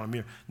day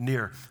drawing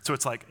near. So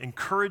it's like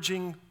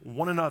encouraging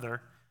one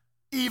another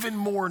even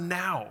more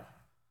now,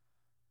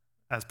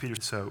 as Peter.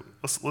 So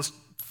let's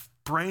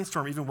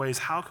brainstorm even ways,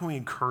 how can we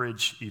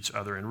encourage each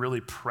other in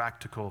really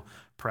practical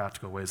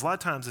ways? A lot of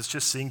times it's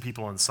just seeing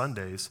people on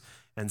Sundays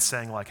and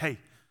saying like, hey,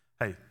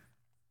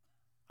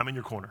 I'm in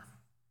your corner.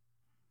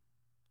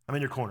 I'm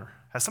in your corner.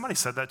 Has somebody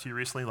said that to you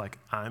recently? Like,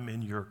 I'm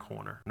in your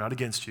corner. Not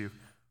against you,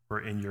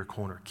 we're in your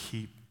corner.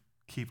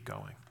 Keep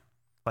going.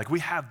 Like we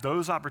have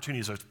those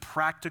opportunities, those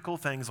practical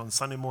things on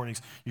Sunday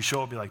mornings. You show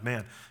up and be like,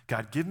 man,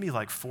 God, give me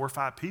like 4 or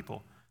 5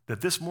 people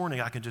that this morning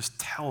I can just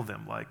tell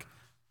them, like,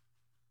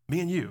 me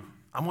and you,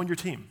 I'm on your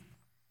team.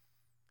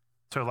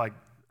 So like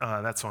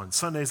that's on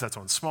Sundays, that's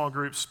on small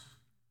groups.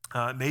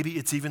 Maybe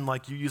it's even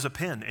like you use a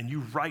pen and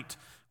you write.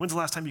 When's the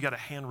last time you got a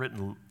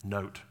handwritten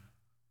note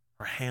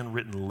or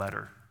handwritten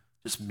letter?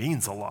 It just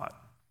means a lot.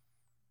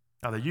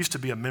 Now, there used to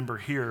be a member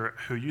here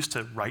who used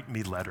to write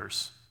me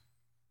letters,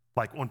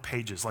 like on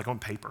pages, like on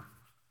paper,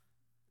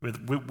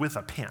 with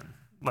a pen.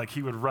 Like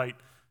he would write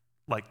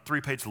like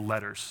 3-page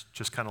letters,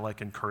 just kind of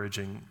like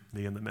encouraging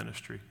me in the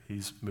ministry.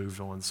 He's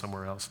moved on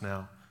somewhere else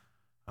now.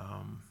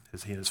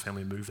 He and his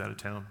family moved out of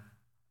town.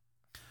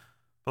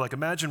 But like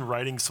imagine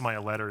writing somebody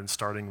a letter and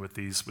starting with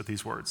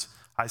these words.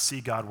 I see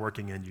God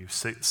working in you.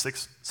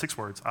 Six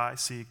words. I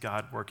see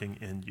God working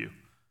in you.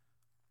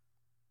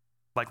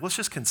 Like, let's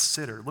just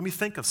consider, let me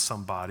think of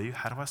somebody.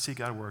 How do I see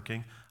God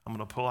working? I'm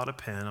going to pull out a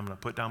pen. I'm going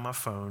to put down my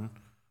phone,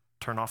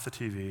 turn off the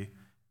TV,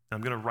 and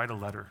I'm going to write a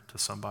letter to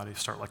somebody,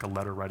 start like a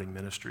letter writing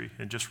ministry,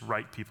 and just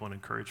write people and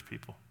encourage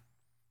people.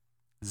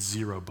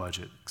 0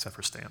 budget, except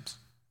for stamps.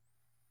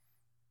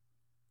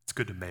 It's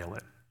good to mail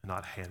it and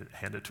not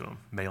hand it to them.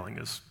 Mailing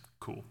is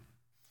cool.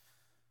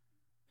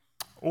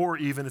 Or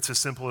even it's as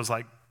simple as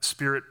like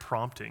spirit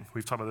prompting.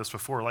 We've talked about this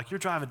before. Like you're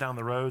driving down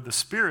the road, the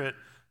Spirit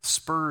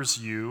spurs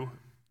you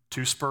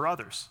to spur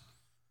others.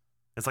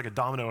 It's like a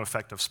domino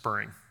effect of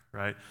spurring,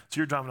 right? So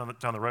you're driving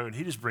down the road and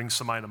he just brings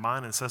somebody to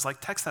mind and says like,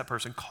 text that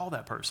person, call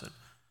that person.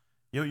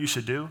 You know what you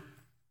should do?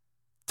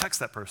 Text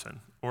that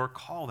person or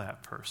call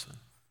that person.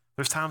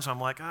 There's times when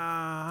I'm like,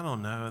 I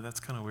don't know,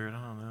 that's kind of weird,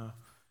 I don't know.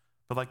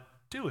 But like,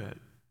 do it.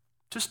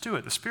 Just do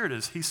it. The Spirit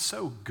he's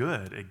so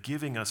good at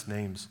giving us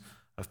names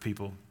of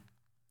people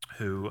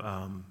who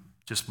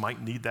just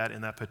might need that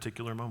in that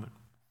particular moment.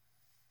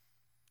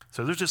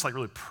 So there's just like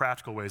really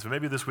practical ways, but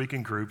maybe this week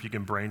in group you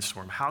can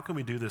brainstorm. How can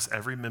we do this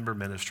every member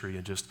ministry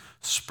and just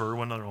spur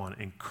one another on,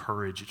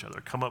 encourage each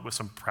other, come up with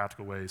some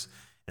practical ways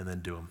and then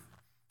do them.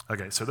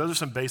 Okay, so those are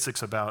some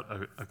basics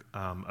about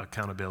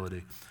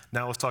accountability.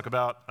 Now let's talk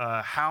about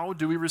how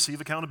do we receive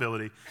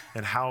accountability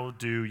and how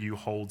do you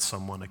hold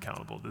someone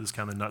accountable? This is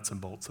kind of the nuts and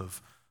bolts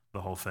of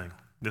the whole thing.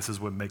 This is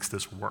what makes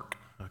this work,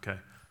 okay?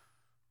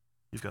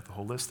 You've got the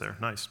whole list there,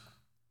 nice.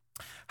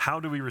 How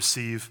do we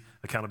receive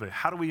accountability?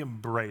 How do we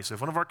embrace?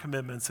 If one of our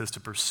commitments is to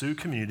pursue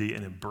community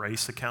and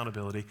embrace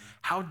accountability,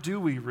 how do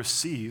we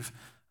receive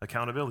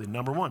accountability?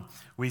 Number 1,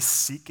 we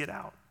seek it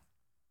out.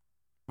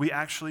 We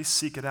actually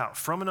seek it out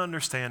from an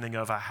understanding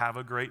of I have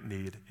a great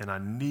need and I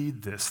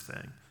need this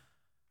thing.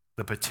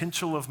 The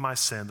potential of my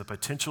sin, the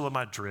potential of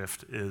my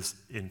drift is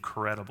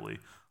incredibly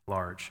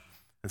large.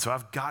 And so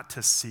I've got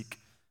to seek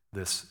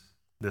this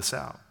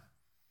out.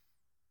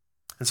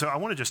 And so I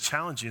want to just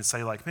challenge you and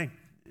say like, man,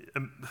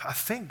 I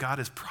think God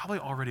has probably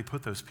already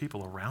put those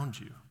people around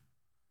you.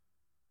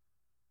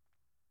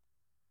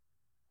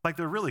 Like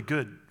they're really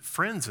good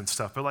friends and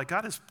stuff, but like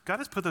God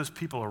has put those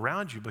people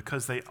around you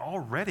because they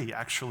already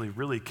actually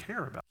really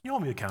care about you. You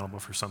hold me accountable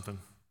for something.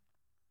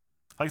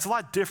 Like it's a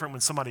lot different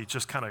when somebody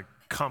just kind of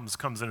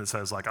comes in and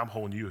says like, I'm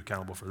holding you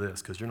accountable for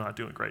this because you're not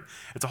doing great.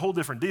 It's a whole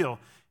different deal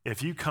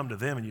if you come to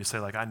them and you say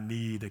like, I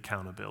need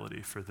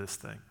accountability for this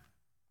thing.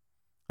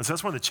 And so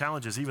that's one of the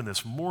challenges even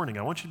this morning.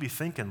 I want you to be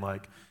thinking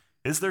like,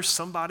 is there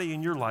somebody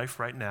in your life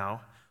right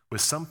now with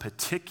some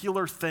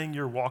particular thing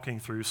you're walking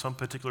through, some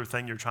particular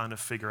thing you're trying to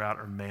figure out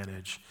or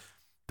manage,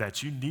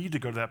 that you need to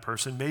go to that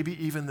person, maybe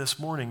even this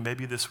morning,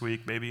 maybe this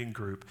week, maybe in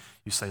group,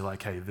 you say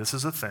like, hey, this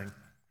is a thing.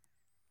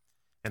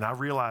 And I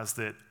realize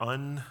that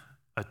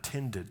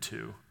unattended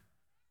to,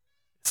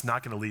 it's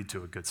not going to lead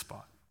to a good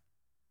spot.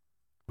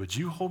 Would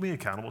you hold me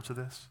accountable to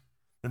this?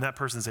 And that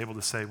person is able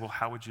to say, well,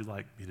 how would you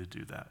like me to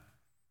do that?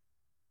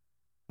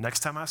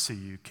 Next time I see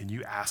you, can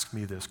you ask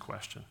me this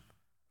question?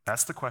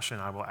 That's the question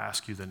I will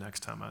ask you the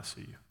next time I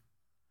see you.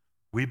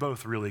 We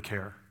both really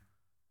care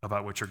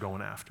about what you're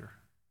going after,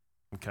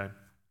 okay?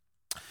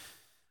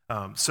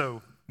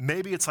 So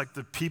maybe it's like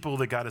the people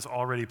that God has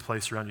already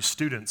placed around you.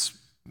 Students,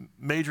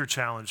 major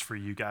challenge for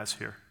you guys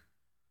here.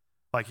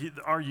 Like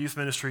our youth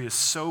ministry is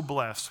so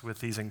blessed with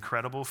these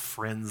incredible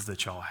friends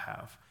that y'all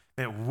have.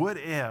 And what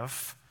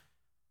if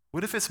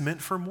it's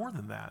meant for more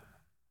than that?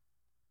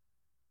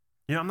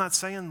 You know, I'm not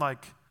saying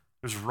like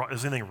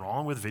there's anything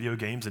wrong with video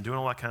games and doing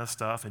all that kind of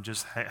stuff and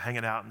just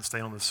hanging out and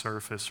staying on the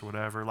surface or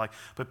whatever. Like,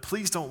 but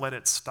please don't let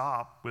it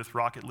stop with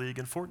Rocket League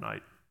and Fortnite.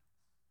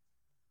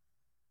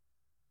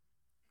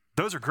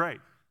 Those are great.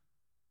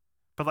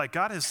 But like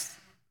God has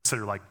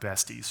considered like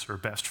besties or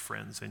best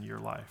friends in your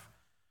life.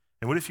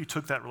 And what if you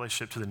took that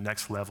relationship to the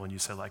next level and you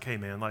said like, hey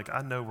man, like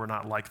I know we're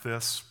not like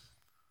this.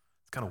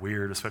 It's kind of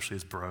weird, especially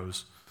as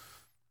bros.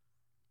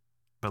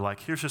 But like,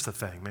 here's just the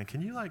thing, man.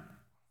 Can you like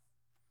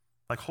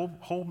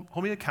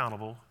hold me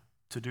accountable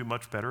to do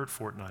much better at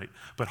Fortnite,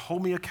 but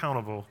hold me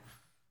accountable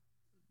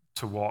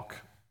to walk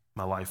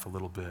my life a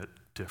little bit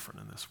different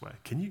in this way.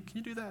 Can you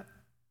do that?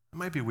 It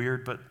might be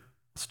weird, but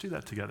let's do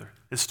that together.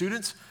 As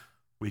students,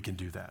 we can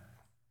do that.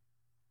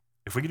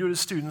 If we can do it as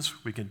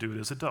students, we can do it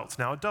as adults.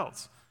 Now,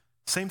 adults,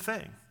 same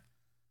thing.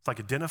 It's like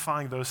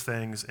identifying those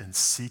things and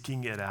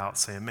seeking it out,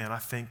 saying, man, I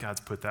think God's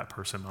put that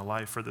person in my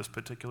life for this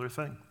particular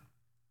thing.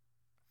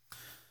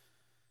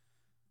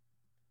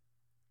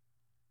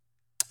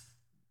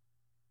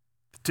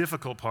 The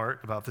difficult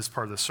part about this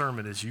part of the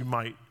sermon is you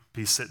might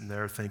be sitting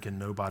there thinking,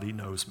 nobody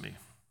knows me.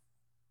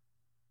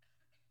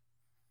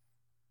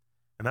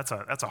 And that's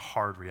a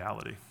hard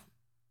reality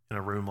in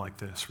a room like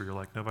this where you're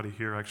like, nobody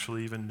here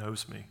actually even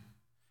knows me.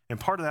 And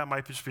part of that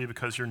might just be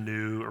because you're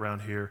new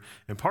around here.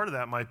 And part of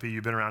that might be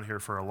you've been around here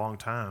for a long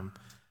time,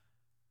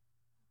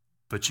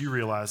 but you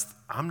realize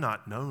I'm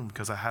not known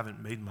because I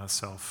haven't made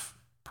myself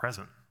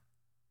present.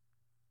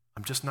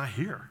 I'm just not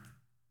here.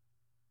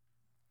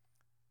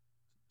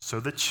 So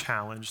the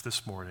challenge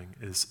this morning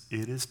is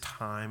it is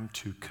time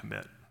to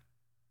commit.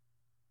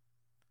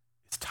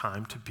 It's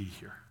time to be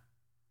here.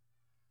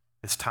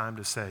 It's time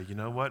to say, you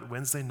know what,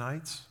 Wednesday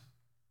nights,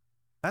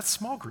 that's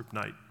small group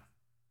night.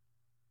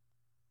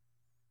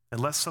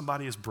 Unless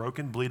somebody is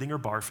broken, bleeding, or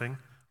barfing,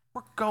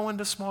 we're going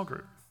to small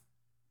group.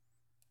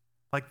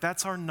 Like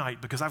that's our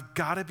night because I've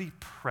got to be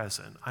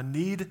present. I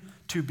need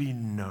to be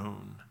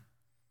known.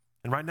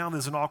 And right now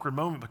there's an awkward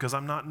moment because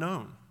I'm not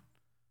known.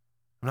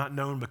 I'm not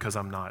known because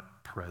I'm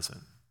not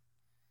present.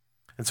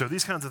 And so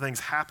these kinds of things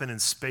happen in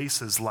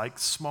spaces like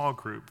small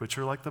group, which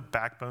are like the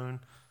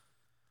backbone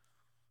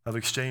of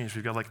Exchange.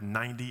 We've got like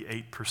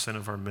 98%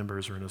 of our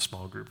members are in a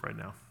small group right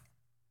now.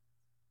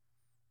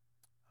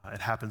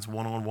 It happens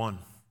one-on-one.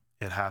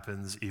 It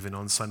happens even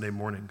on Sunday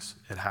mornings.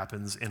 It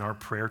happens in our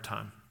prayer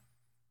time.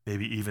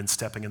 Maybe even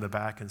stepping in the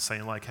back and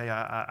saying like, hey,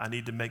 I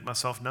need to make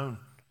myself known,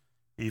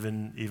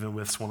 even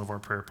with one of our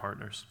prayer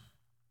partners.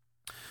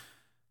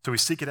 So we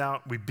seek it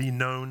out, we be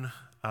known,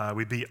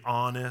 we be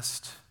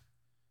honest,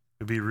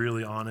 we be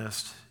really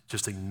honest,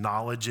 just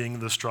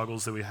acknowledging the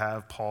struggles that we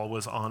have. Paul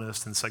was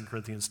honest in 2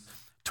 Corinthians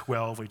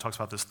 12 when he talks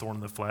about this thorn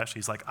in the flesh.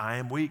 He's like, I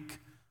am weak.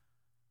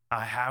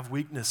 I have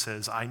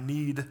weaknesses. I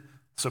need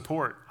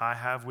support. I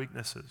have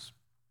weaknesses.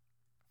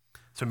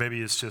 So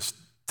maybe it's just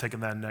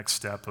taking that next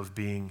step of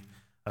being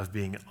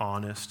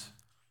honest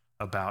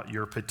about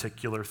your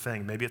particular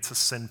thing. Maybe it's a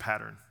sin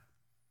pattern,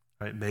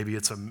 right? Maybe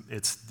it's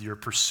your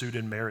pursuit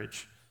in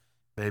marriage.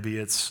 Maybe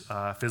it's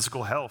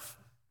physical health.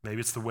 Maybe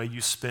it's the way you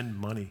spend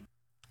money.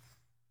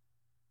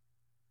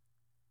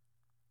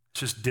 It's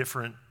just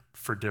different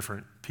for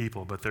different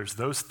people. But there's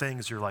those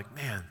things you're like,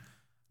 man,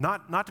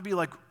 not to be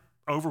like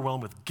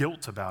overwhelmed with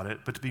guilt about it,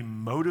 but to be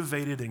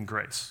motivated in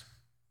grace.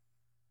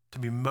 To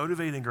be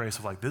motivated in grace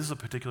of like, this is a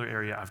particular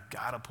area I've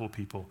got to pull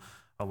people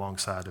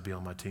alongside to be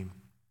on my team.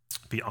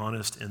 Be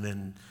honest and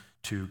then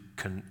to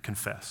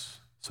confess.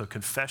 So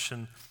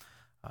confession,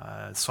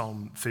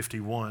 Psalm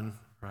 51,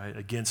 right?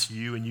 Against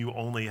you and you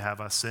only have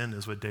I sinned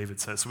is what David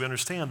says. So we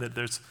understand that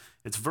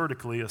it's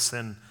vertically a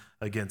sin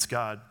against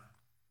God.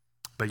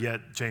 But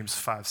yet James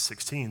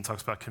 5:16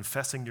 talks about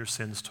confessing your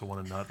sins to one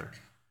another.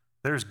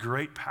 There's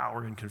great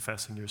power in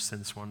confessing your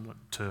sins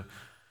to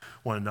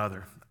one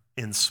another.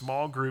 In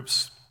small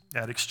groups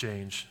at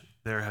Exchange,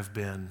 there have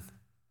been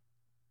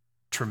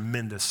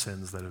tremendous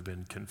sins that have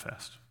been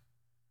confessed.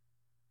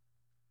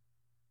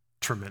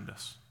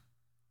 Tremendous.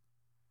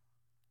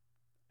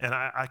 And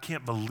I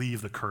can't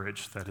believe the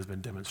courage that has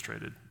been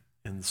demonstrated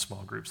in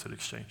small groups at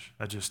Exchange.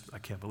 I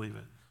can't believe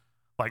it.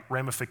 Like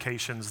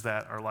ramifications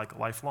that are like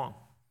lifelong.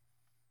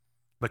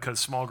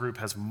 Because small group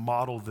has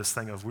modeled this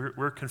thing of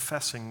we're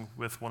confessing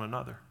with one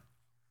another.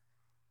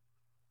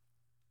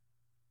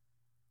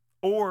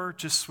 Or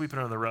just sweep it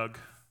under the rug,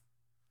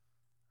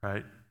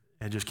 right?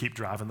 And just keep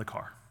driving the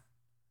car.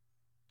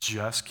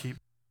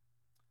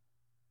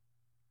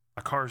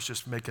 A car is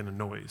just making a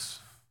noise.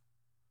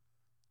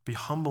 Be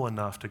humble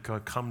enough to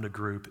come to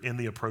group in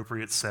the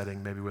appropriate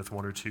setting, maybe with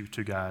one or two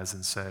guys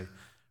and say,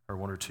 or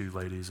one or two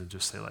ladies and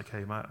just say like,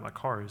 hey, my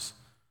car is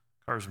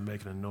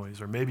making a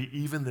noise. Or maybe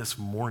even this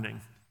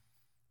morning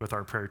with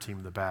our prayer team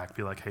in the back,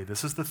 be like, hey,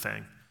 this is the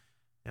thing.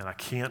 And I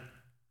can't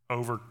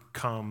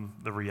overcome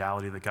the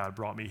reality that God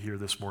brought me here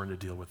this morning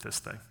to deal with this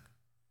thing.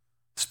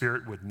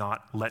 Spirit would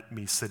not let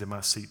me sit in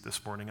my seat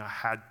this morning. I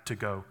had to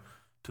go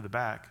to the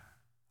back.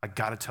 I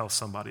got to tell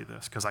somebody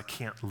this because I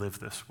can't live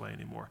this way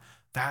anymore.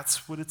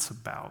 That's what it's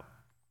about.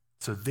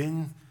 So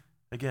then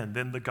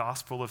the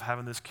gospel of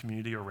having this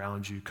community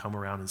around you come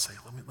around and say,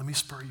 let me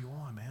spur you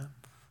on, man.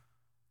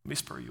 Let me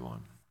spur you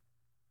on.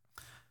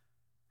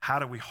 How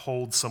do we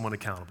hold someone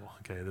accountable?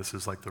 Okay, this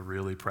is like the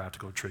really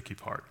practical, tricky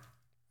part.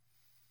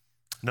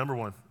 Number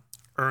one,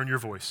 earn your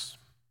voice.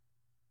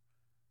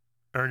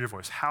 Earn your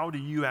voice. How do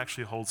you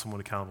actually hold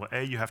someone accountable?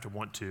 You have to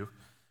want to.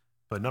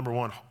 But number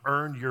one,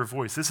 earn your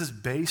voice. This is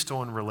based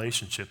on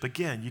relationship.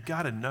 Again, you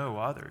got to know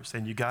others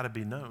and you got to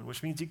be known,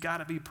 which means you got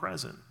to be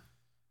present.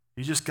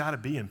 You just got to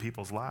be in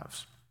people's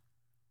lives.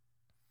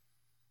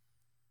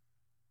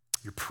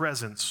 Your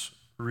presence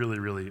really,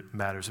 really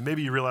matters. And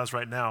maybe you realize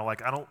right now,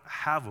 like, I don't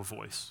have a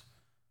voice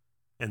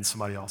in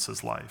somebody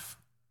else's life.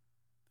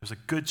 There's a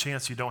good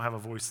chance you don't have a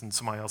voice in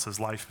somebody else's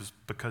life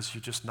because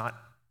you're just not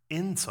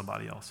in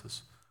somebody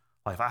else's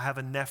life. I have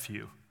a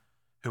nephew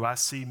who I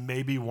see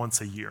maybe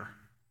once a year.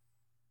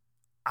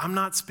 I'm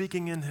not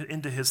speaking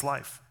into his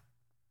life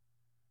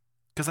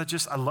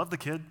because I love the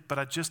kid, but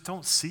I just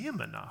don't see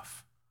him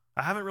enough.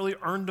 I haven't really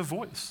earned a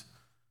voice.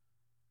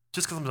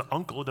 Just because I'm his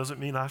uncle doesn't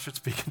mean I should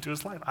speak into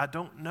his life. I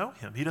don't know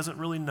him. He doesn't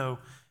really know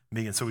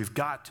me. And so we've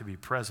got to be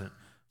present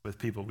with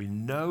people. We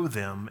know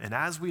them, and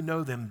as we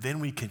know them,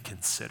 then we can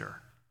consider,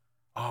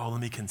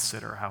 let me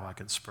consider how I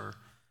can spur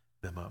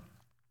them up.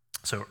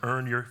 So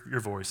earn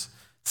your voice.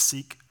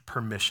 Seek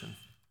permission.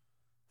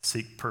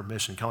 Seek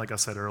permission. Kind of like I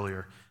said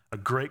earlier, a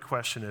great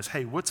question is,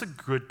 hey, what's a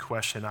good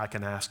question I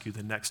can ask you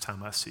the next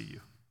time I see you?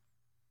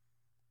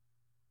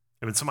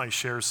 And when somebody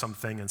shares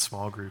something in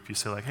small group, you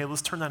say like, hey,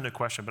 let's turn that into a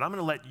question, but I'm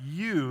going to let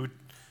you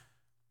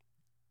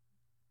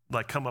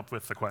come up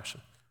with the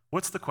question.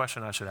 What's the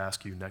question I should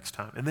ask you next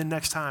time? And then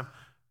next time,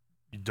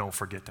 you don't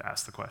forget to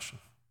ask the question.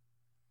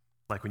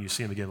 Like when you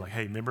see them again, like,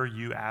 hey, remember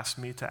you asked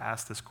me to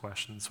ask this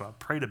question, so I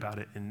prayed about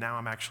it, and now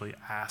I'm actually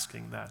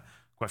asking that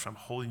question. I'm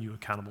holding you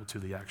accountable to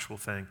the actual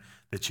thing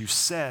that you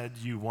said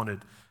you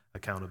wanted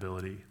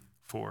accountability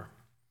for.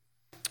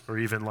 Or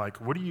even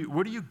like, what are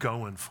you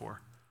going for?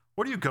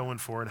 What are you going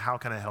for, and how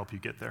can I help you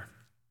get there?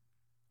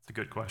 It's a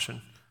good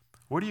question.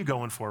 What are you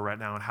going for right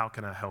now, and how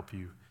can I help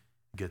you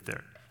get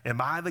there?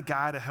 Am I the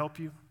guy to help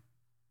you?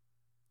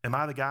 Am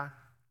I the guy?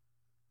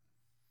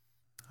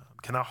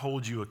 Can I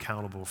hold you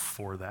accountable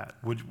for that?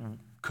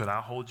 Could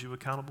I hold you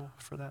accountable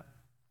for that?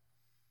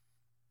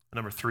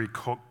 Number 3,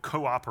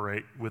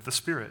 cooperate with the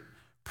Spirit.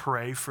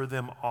 Pray for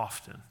them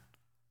often.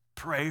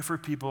 Pray for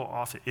people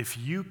often. If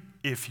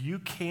you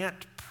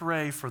can't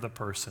pray for the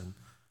person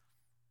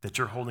that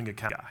you're holding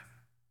accountable,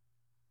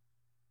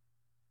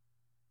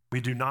 we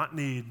do not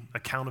need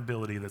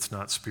accountability that's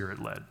not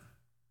Spirit-led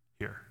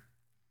here.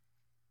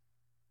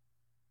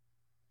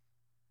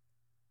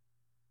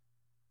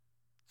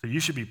 So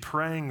you should be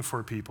praying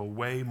for people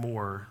way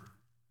more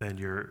than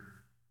you're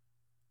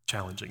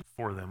challenging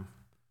for them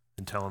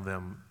and telling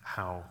them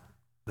how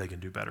they can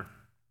do better.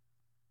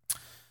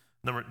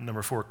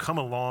 Number 4, come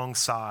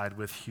alongside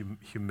with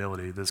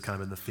humility. This is kind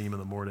of been the theme of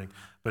the morning.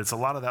 But it's a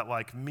lot of that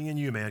like me and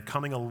you, man,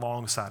 coming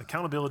alongside.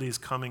 Accountability is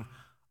coming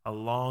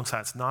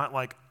alongside. It's not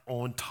like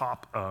on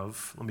top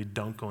of, let me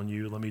dunk on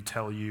you, let me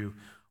tell you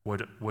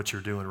what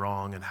you're doing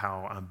wrong and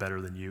how I'm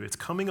better than you. It's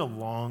coming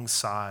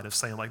alongside of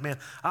saying like, man,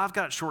 I've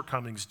got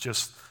shortcomings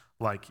just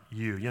like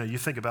you. You know, you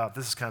think about,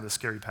 this is kind of a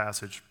scary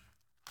passage.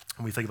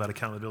 When we think about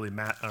accountability,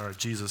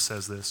 Jesus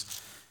says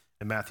this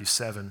in Matthew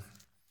 7.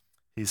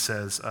 He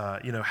says, why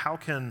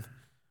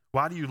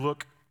do you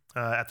look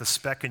at the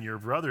speck in your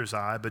brother's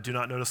eye, but do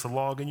not notice the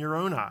log in your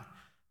own eye?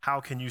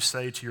 How can you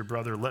say to your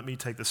brother, let me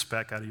take the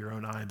speck out of your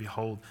own eye, and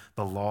behold,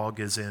 the log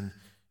is in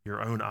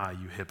your own eye,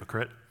 you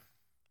hypocrite?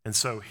 And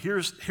so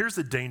here's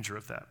the danger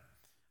of that.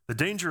 The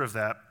danger of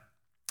that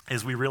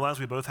is we realize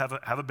we both have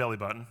a belly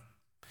button.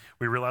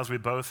 We realize we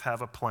both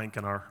have a plank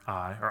in our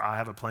eye, or I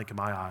have a plank in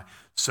my eye.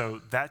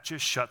 So that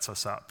just shuts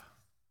us up.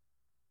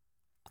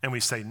 And we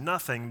say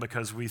nothing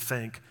because we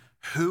think,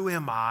 who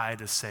am I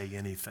to say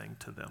anything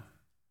to them?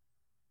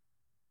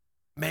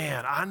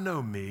 Man, I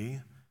know me.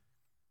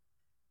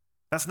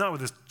 That's not what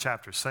this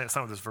chapter is saying. It's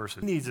not what this verse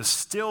is. We need to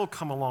still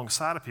come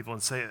alongside of people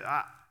and say,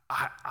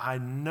 I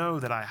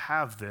know that I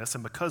have this,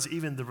 and because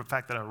even the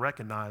fact that I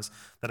recognize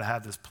that I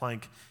have this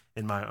plank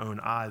in my own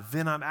eye,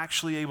 then I'm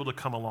actually able to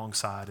come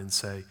alongside and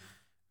say,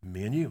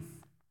 me and you.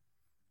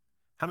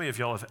 How many of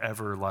y'all have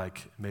ever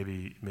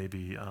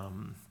maybe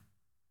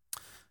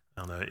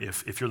I don't know,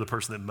 if you're the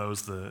person that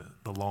mows the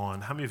lawn,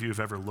 how many of you have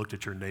ever looked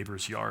at your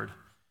neighbor's yard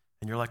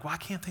and you're like, why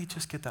can't they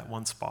just get that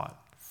one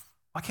spot?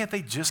 Why can't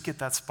they just get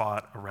that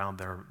spot around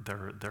their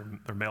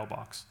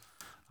mailbox?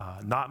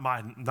 Not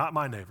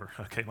my neighbor.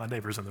 Okay, my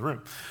neighbor's in the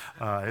room.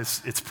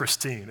 It's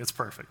pristine. It's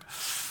perfect.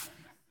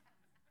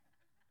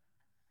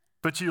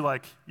 But you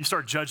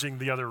start judging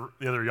the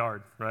other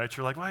yard, right?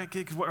 You're like, why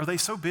are they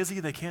so busy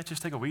they can't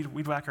just take a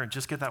weed whacker and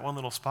just get that one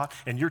little spot?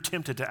 And you're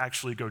tempted to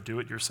actually go do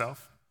it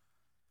yourself.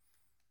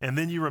 And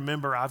then you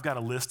remember, I've got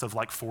a list of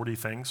 40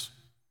 things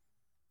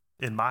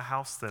in my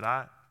house that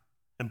I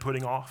am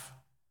putting off.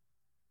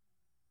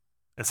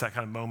 It's that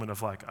kind of moment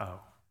of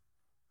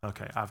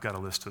okay, I've got a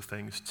list of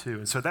things too.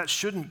 And so that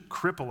shouldn't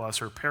cripple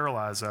us or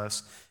paralyze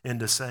us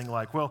into saying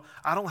well,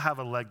 I don't have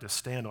a leg to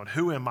stand on.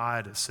 Who am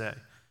I to say?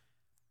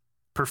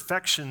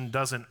 Perfection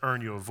doesn't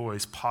earn you a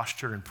voice.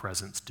 Posture and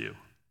presence do.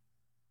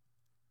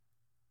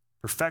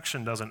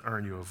 Perfection doesn't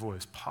earn you a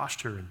voice.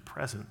 Posture and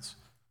presence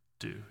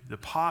do. The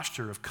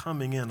posture of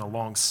coming in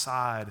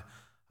alongside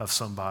of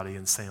somebody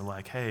and saying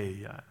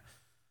hey,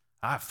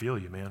 I feel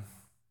you, man.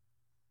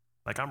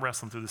 I'm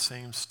wrestling through the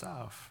same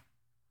stuff.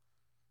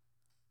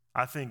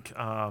 I think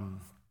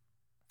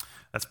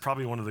that's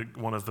probably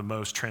one of the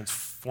most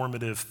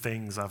transformative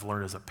things I've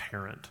learned as a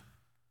parent.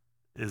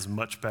 Is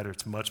much better.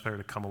 It's much better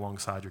to come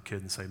alongside your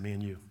kid and say, me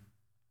and you,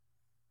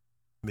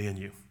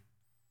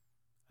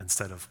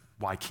 instead of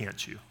why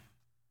can't you?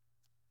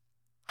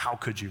 How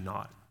could you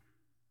not?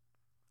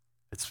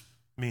 It's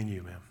me and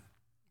you, man.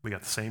 We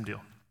got the same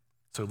deal.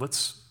 So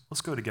let's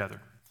go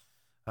together.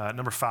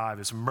 Number 5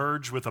 is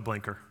merge with a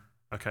blinker.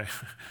 Okay,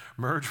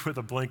 merge with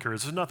a blinker.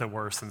 There's nothing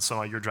worse than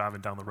somebody you're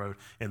driving down the road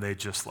and they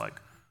just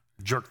like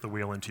jerk the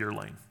wheel into your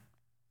lane.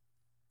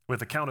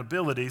 With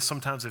accountability,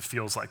 sometimes it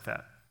feels like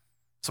that.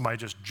 Somebody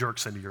just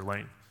jerks into your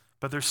lane.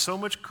 But there's so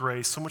much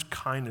grace, so much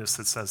kindness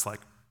that says like,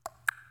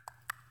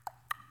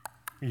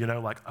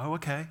 like, oh,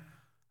 okay.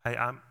 Hey,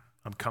 I'm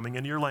coming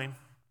into your lane.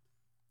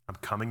 I'm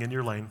coming in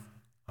your lane.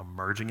 I'm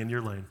merging in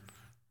your lane,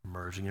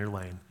 merging your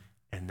lane,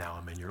 and now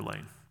I'm in your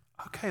lane.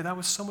 Okay, that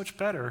was so much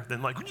better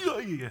than like,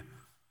 yeah.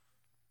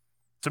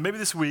 So maybe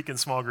this week in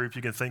small group,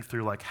 you can think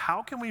through like,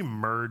 how can we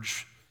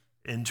merge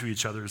into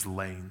each other's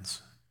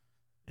lanes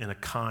in a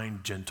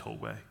kind, gentle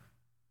way?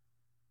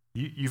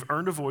 You've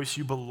earned a voice.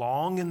 You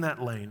belong in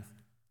that lane.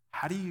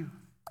 How do you?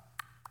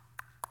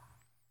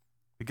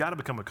 We got to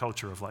become a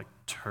culture of like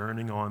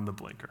turning on the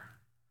blinker.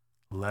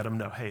 Let them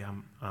know, hey,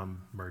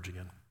 I'm merging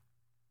in.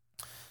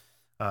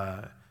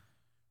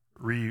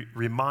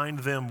 Remind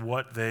them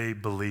what they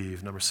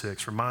believe. Number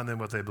 6, remind them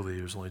what they believe.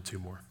 There's only 2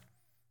 more.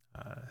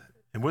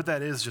 And what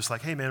that is just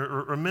like, hey, man,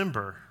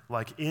 remember,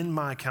 like in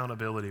my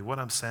accountability, what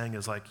I'm saying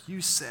is like, you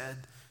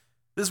said,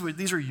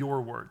 these are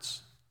your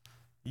words.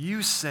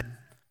 You said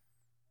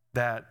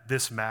that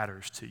this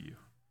matters to you.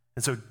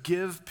 And so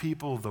give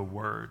people the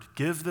word.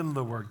 Give them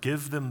the word.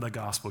 Give them the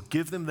gospel.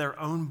 Give them their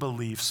own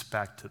beliefs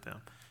back to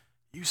them.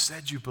 You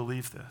said you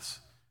believe this.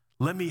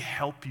 Let me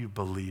help you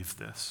believe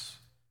this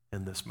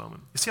in this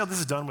moment. You see how this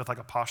is done with like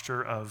a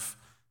posture of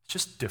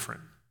just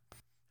different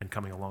and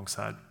coming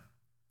alongside,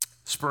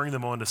 spurring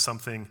them on to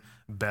something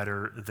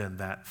better than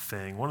that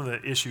thing. One of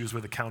the issues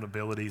with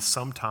accountability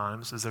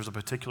sometimes is there's a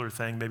particular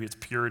thing, maybe it's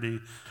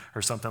purity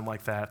or something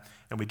like that,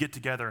 and we get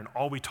together and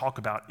all we talk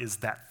about is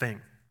that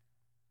thing.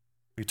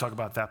 We talk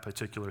about that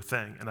particular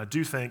thing. And I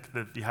do think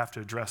that you have to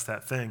address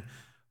that thing,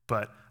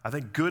 but I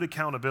think good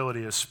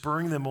accountability is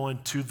spurring them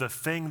on to the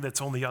thing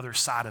that's on the other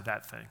side of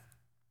that thing.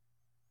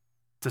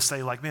 To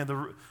say like, man,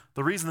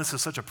 the reason this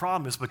is such a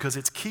problem is because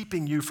it's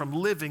keeping you from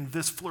living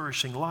this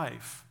flourishing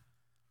life.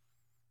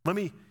 Let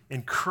me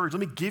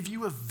give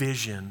you a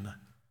vision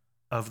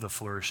of the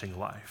flourishing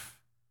life.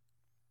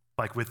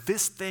 Like with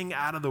this thing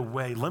out of the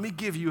way, let me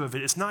give you a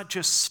vision. It's not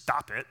just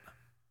stop it.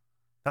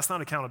 That's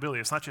not accountability.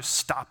 It's not just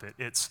stop it.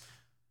 It's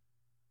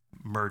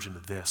merge into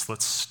this.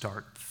 Let's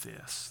start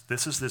this.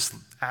 This is this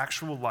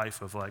actual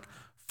life of like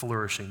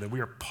flourishing, that we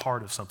are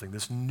part of something,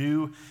 this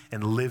new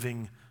and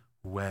living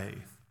way.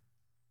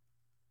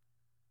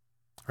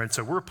 Right?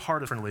 So we're a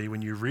part of differently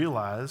when you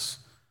realize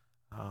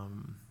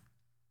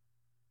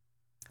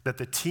that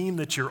the team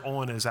that you're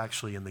on is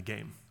actually in the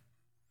game.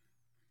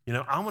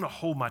 I want to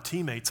hold my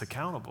teammates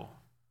accountable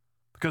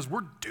because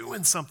we're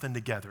doing something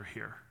together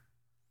here.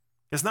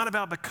 It's not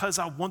about because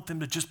I want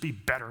them to just be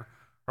better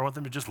or I want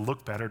them to just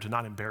look better to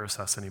not embarrass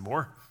us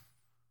anymore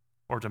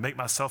or to make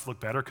myself look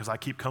better because I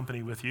keep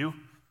company with you.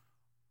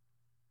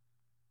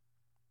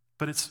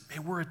 But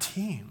we're a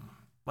team.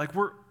 Like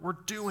we're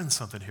doing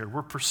something here.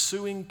 We're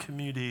pursuing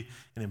community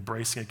and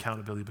embracing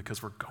accountability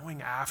because we're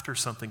going after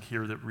something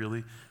here that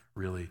really,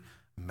 really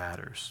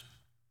matters.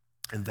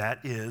 And that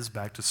is,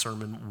 back to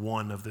sermon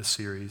 1 of this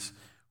series,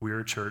 we are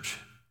a church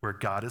where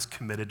God is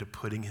committed to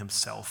putting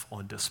himself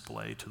on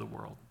display to the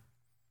world.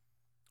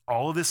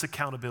 All of this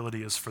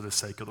accountability is for the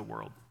sake of the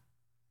world.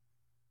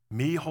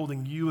 Me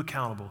holding you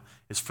accountable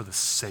is for the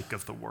sake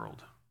of the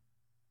world.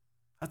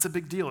 That's a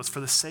big deal. It's for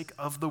the sake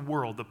of the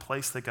world, the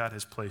place that God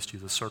has placed you,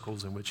 the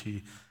circles in which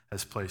he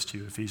has placed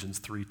you. Ephesians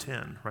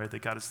 3:10, right?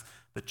 That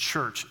the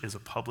church is a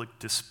public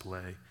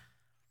display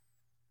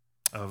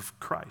of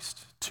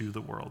Christ to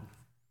the world.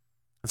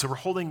 And so we're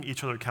holding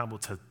each other accountable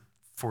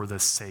for the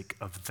sake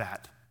of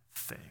that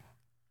thing.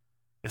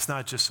 It's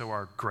not just so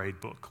our grade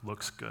book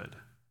looks good.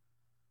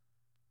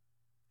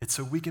 It's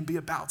so we can be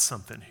about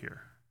something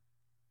here.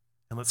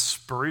 And let's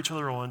spur each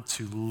other on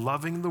to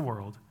loving the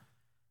world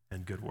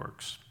and good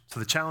works. So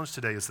the challenge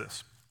today is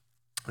this.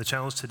 The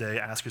challenge today,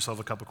 ask yourself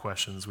a couple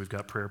questions. We've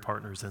got prayer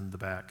partners in the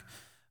back.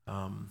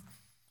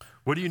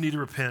 What do you need to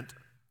repent,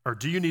 or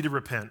do you need to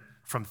repent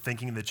from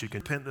thinking that you can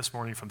repent this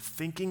morning, from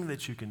thinking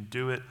that you can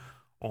do it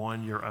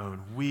on your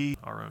own? We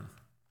are our own.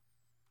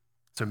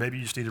 So maybe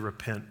you just need to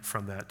repent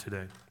from that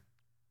today.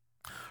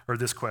 Or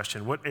this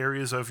question, what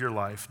areas of your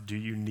life do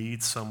you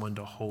need someone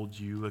to hold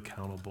you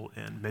accountable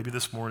in? Maybe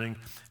this morning,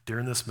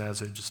 during this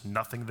message, it's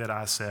nothing that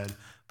I said,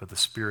 but the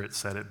Spirit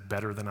said it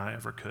better than I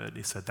ever could.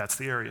 He said, that's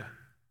the area.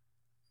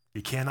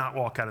 You cannot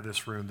walk out of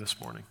this room this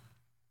morning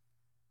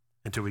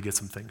until we get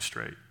some things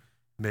straight.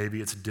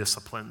 Maybe it's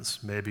disciplines.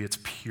 Maybe it's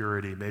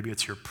purity. Maybe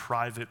it's your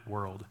private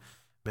world.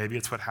 Maybe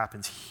it's what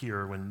happens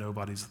here when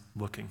nobody's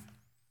looking.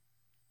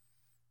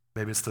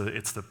 Maybe it's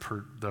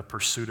the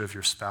pursuit of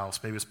your spouse.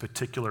 Maybe it's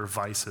particular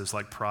vices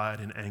like pride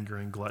and anger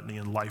and gluttony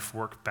and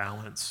life-work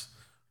balance.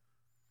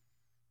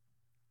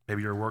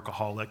 Maybe you're a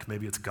workaholic.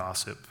 Maybe it's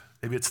gossip.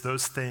 Maybe it's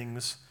those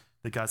things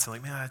that God's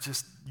saying, like, man,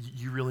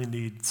 you really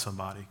need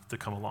somebody to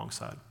come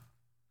alongside.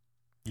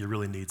 You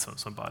really need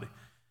somebody.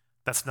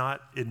 That's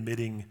not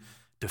admitting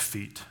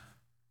defeat.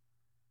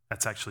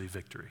 That's actually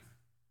victory.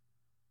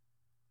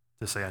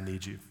 To say, I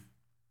need you.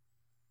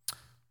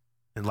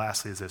 And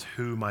lastly is this,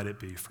 who might it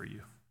be for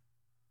you?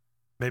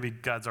 Maybe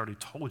God's already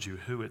told you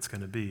who it's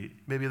going to be.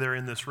 Maybe they're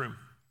in this room.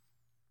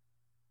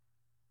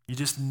 You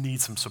just need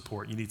some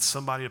support. You need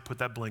somebody to put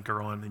that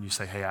blinker on and you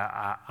say, hey,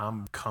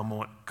 I'm come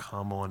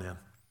on in.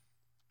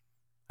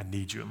 I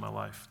need you in my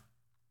life.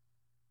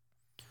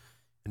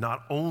 And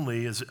not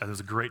only is there was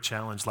a great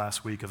challenge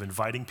last week of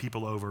inviting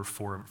people over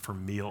for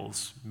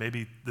meals,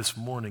 maybe this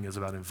morning is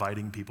about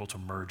inviting people to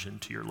merge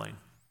into your lane.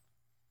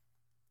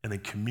 And then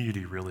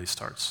community really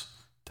starts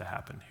to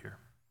happen here.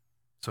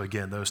 So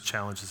again, those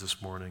challenges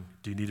this morning.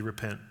 Do you need to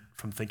repent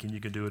from thinking you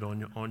can do it on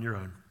your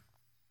own?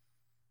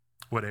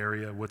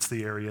 What's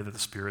the area that the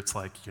Spirit's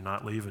like, you're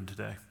not leaving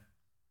today?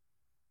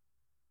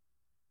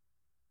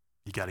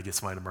 You got to get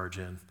somebody to merge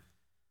in.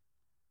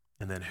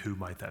 And then who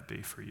might that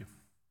be for you?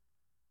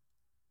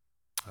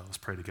 Well, let's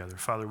pray together.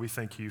 Father, we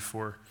thank you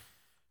for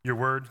your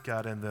word,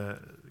 God, and the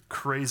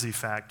crazy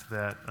fact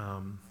that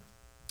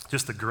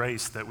just the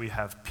grace that we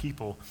have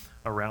people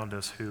around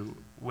us who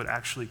would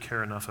actually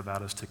care enough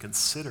about us to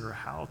consider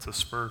how to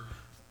spur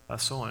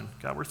us on.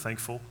 God, we're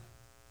thankful.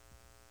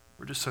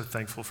 We're just so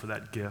thankful for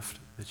that gift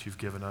that you've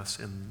given us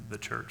in the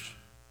church.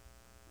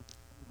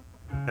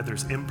 That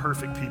there's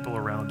imperfect people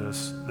around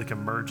us that can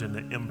merge into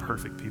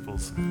imperfect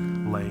people's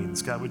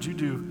lanes. God, would you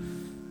do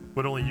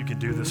what only you can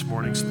do this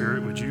morning,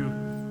 Spirit? Would you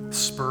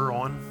spur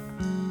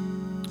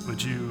on?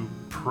 Would you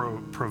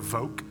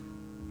provoke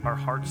our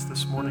hearts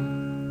this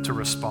morning to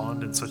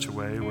respond in such a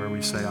way where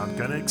we say, I'm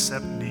going to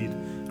accept need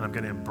and I'm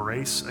going to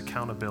embrace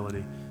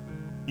accountability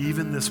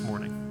even this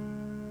morning.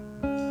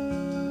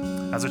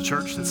 As a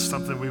church, that's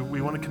something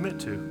we want to commit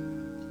to.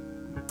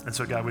 And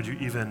so, God, would you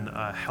even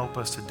help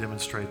us to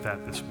demonstrate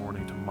that this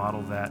morning, to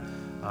model that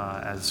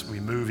as we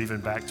move even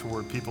back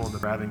toward people and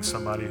grabbing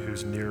somebody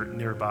who's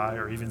nearby,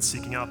 or even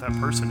seeking out that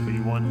person who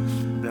you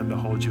want them to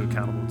hold you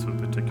accountable to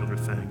a particular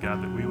thing.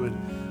 God, that we would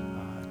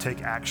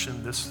take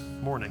action this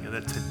morning, and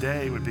that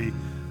today would be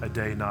a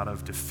day not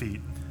of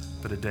defeat,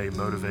 but a day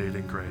motivated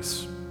in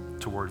grace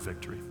toward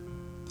victory.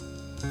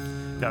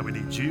 God, we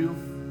need you,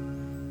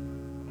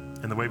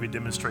 and the way we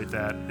demonstrate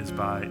that is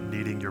by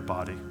needing your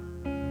body.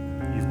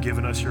 You've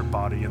given us your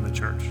body in the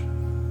church,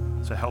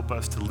 so help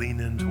us to lean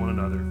into one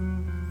another,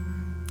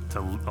 to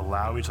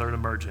allow each other to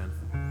merge in,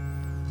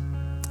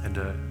 and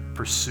to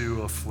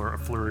pursue a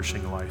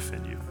flourishing life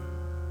in you.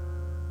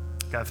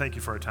 God, thank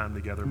you for our time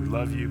together. We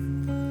love you.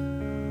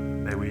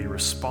 May we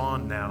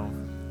respond now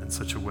in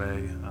such a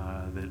way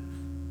that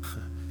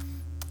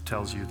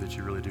tells you that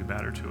you really do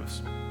matter to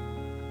us.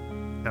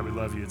 God, we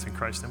love you. It's in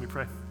Christ's name we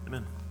pray.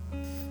 Amen.